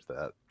can manage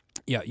that.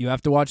 Yeah, you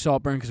have to watch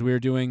Saltburn because we are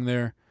doing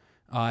their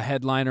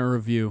headliner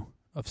review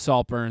of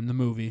Saltburn, the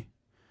movie.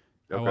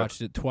 Okay. I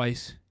watched it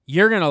twice.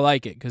 You're going to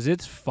like it because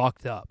it's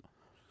fucked up.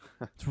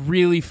 It's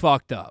really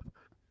fucked up.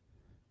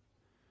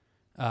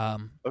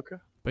 Okay.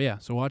 But yeah,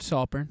 so watch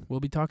Saltburn. We'll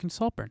be talking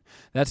Saltburn.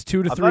 That's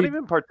 2 to 3. I'm not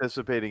even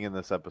participating in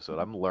this episode.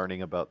 I'm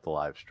learning about the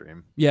live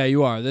stream. Yeah,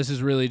 you are. This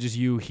is really just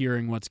you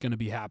hearing what's going to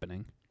be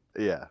happening.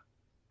 Yeah.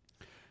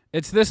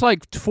 It's this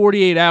like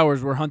 48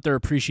 hours where Hunter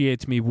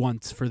appreciates me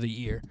once for the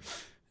year.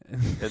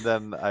 And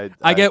then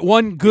I get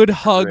one good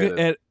hug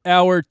at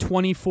hour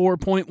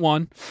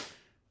 24.1,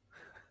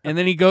 and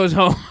then he goes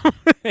home,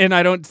 and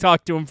I don't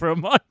talk to him for a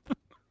month.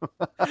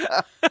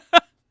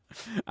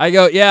 I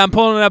go, yeah, I'm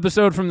pulling an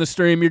episode from the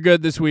stream. You're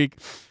good this week.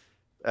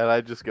 And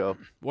I just go.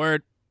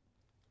 Word.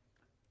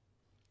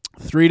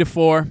 3 to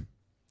 4.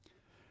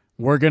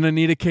 We're going to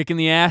need a kick in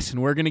the ass,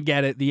 and we're going to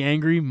get it. The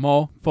angry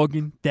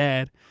motherfucking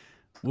dad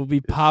will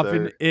be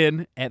popping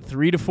in at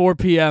 3 to 4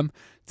 p.m.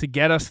 to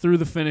get us through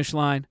the finish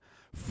line.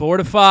 4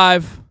 to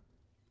 5.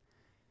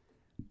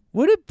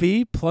 Would it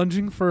be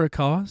plunging for a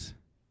cause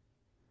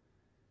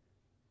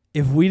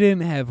if we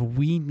didn't have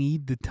We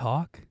Need to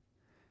Talk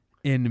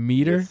and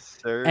Meter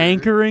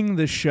anchoring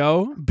the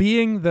show,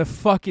 being the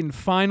fucking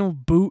final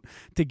boot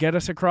to get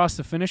us across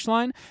the finish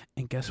line?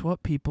 And guess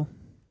what, people?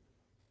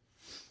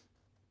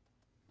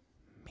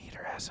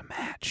 Meter has a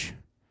match.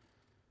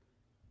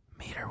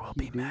 Meter will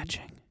be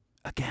matching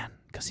again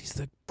because he's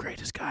the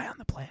greatest guy on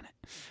the planet.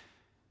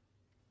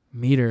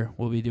 Meter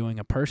will be doing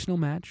a personal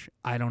match.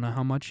 I don't know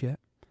how much yet.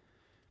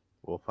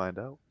 We'll find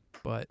out.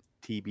 But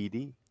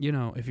TBD. You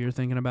know, if you're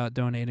thinking about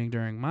donating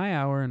during my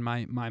hour and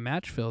my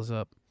match fills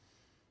up,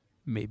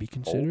 maybe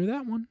consider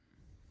that one.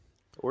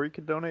 Or you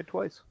can donate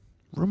twice.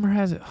 Rumor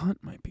has it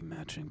Hunt might be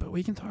matching, but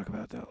we can talk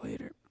about that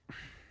later.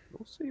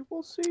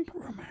 We'll see.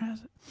 Rumor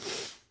has it.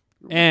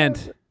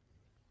 And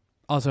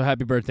also,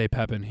 happy birthday,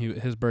 Pepin.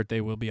 His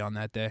birthday will be on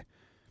that day.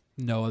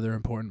 No other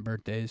important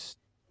birthdays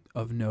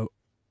of note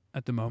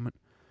at the moment.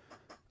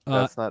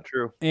 That's not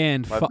true.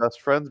 And my best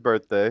friend's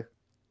birthday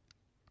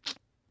is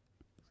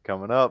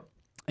coming up.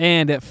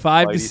 And at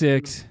 5 to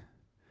 6,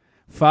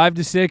 5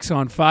 to 6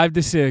 on 5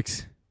 to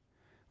 6,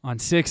 on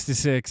 6 to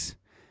 6,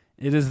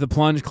 it is the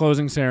plunge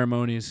closing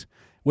ceremonies,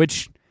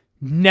 which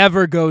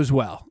never goes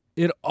well.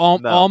 It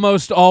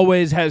almost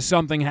always has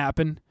something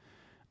happen.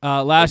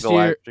 Last year,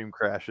 live stream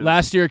crashes.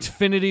 Last year,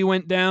 Xfinity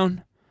went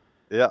down.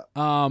 Yeah.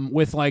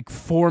 With like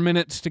 4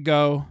 minutes to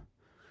go.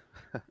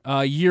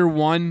 Year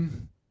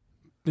 1,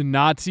 the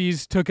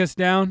Nazis took us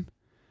down.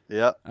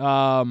 Yeah.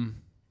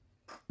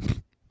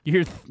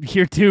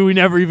 Year 2, we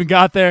never even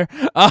got there.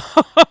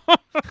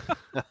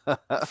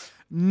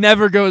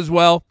 Never goes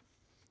well.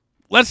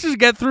 Let's just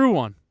get through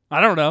one.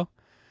 I don't know.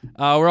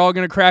 We're all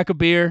going to crack a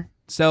beer,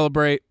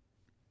 celebrate.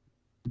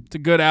 It's a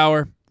good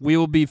hour. We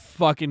will be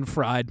fucking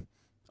fried.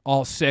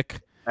 All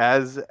sick.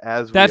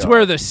 That's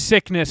where the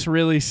sickness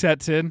really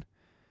sets in.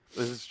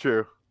 This is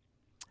true.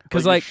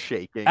 Because like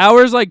shaking.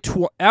 hours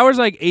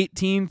like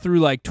 18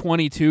 through like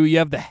 22, you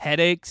have the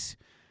headaches.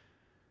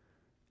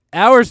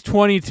 Hours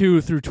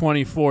 22 through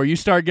 24, you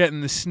start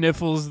getting the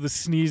sniffles, the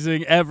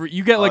sneezing.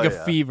 You get like a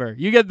fever.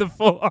 You get the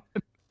full on.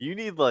 You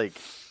need like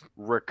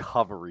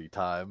recovery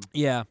time.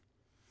 Yeah.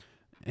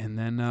 And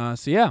then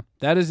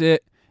that is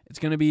it. It's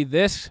gonna be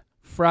this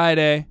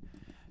Friday.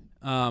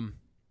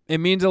 It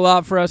means a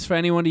lot for us, for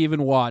anyone to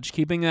even watch.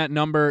 Keeping that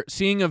number,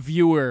 seeing a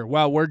viewer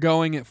while we're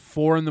going at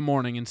 4 a.m.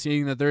 and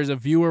seeing that there's a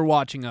viewer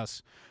watching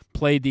us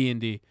play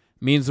D&D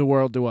means the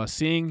world to us.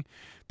 Seeing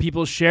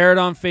people share it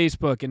on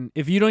Facebook, and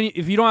if you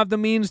don't have the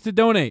means to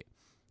donate,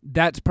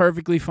 that's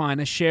perfectly fine.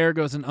 A share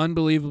goes an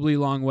unbelievably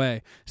long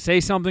way. Say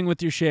something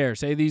with your share.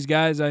 Say, these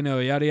guys I know,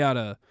 yada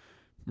yada.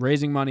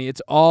 Raising money.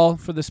 It's all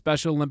for the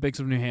Special Olympics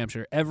of New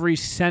Hampshire. Every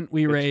cent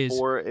we raise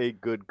for a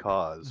good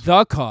cause.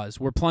 The cause.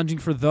 We're plunging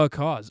for the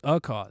cause. A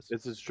cause.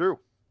 This is true.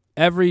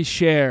 Every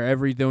share,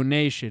 every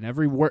donation,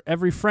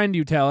 every friend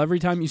you tell, every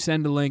time you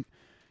send a link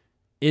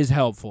is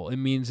helpful. It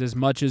means as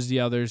much as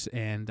the others,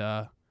 and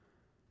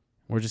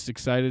we're just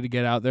excited to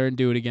get out there and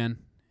do it again.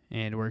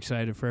 And we're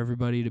excited for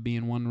everybody to be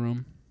in one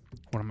room.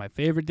 One of my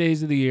favorite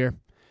days of the year.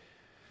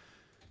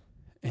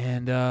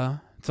 And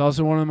it's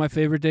also one of my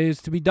favorite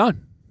days to be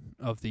done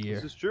of the year.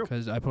 This is true.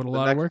 Because I put a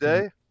lot of work in it.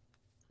 The next day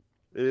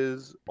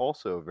is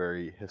also a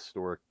very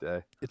historic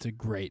day.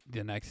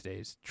 The next day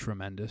is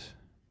tremendous.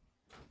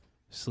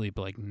 Sleep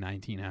like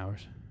 19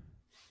 hours.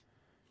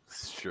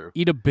 It's true.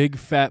 Eat a big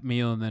fat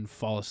meal and then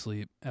fall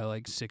asleep at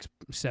like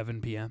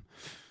 7 p.m.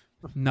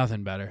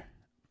 Nothing better.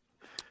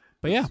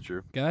 But yeah,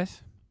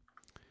 guys,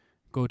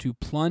 go to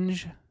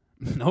plunge.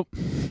 Nope.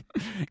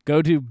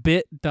 Go to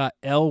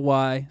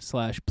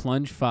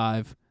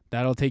bit.ly/plunge5.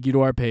 That'll take you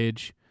to our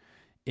page.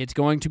 It's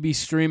going to be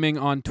streaming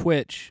on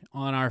Twitch,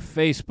 on our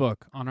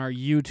Facebook, on our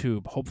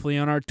YouTube, hopefully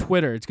on our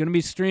Twitter. It's going to be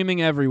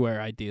streaming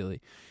everywhere, ideally.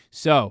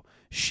 So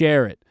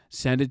share it.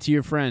 Send it to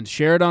your friends.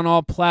 Share it on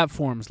all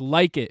platforms.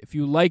 Like it. If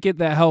you like it,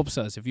 that helps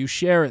us. If you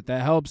share it,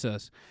 that helps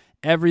us.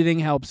 Everything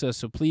helps us.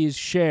 So please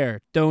share,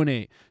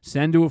 donate,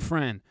 send to a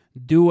friend,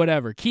 do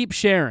whatever. Keep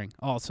sharing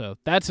also.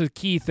 That's a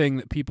key thing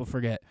that people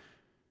forget.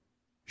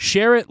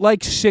 Share it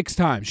like 6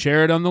 times.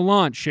 Share it on the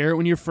launch. Share it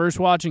when you're first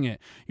watching it.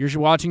 You're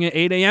watching at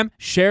 8 a.m.,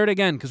 share it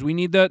again because we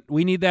need that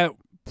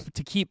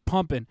to keep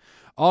pumping.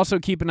 Also,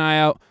 keep an eye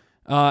out.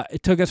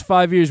 It took us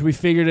 5 years. We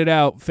figured it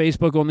out.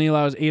 Facebook only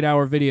allows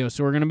 8-hour videos.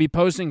 So we're going to be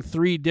posting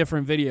 3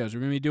 different videos.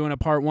 We're going to be doing a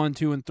part 1,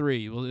 2, and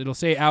 3. It'll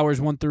say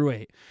hours 1 through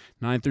 8,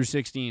 9 through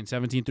 16,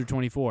 17 through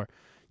 24.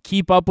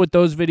 Keep up with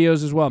those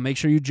videos as well. Make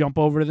sure you jump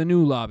over to the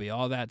new lobby,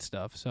 all that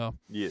stuff. So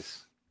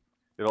yes.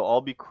 It'll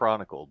all be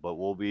chronicled, but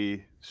we'll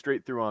be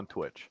straight through on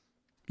Twitch.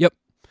 Yep.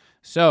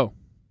 So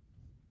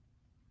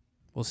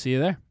we'll see you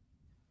there.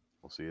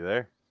 We'll see you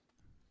there.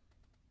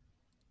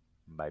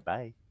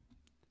 Bye-bye.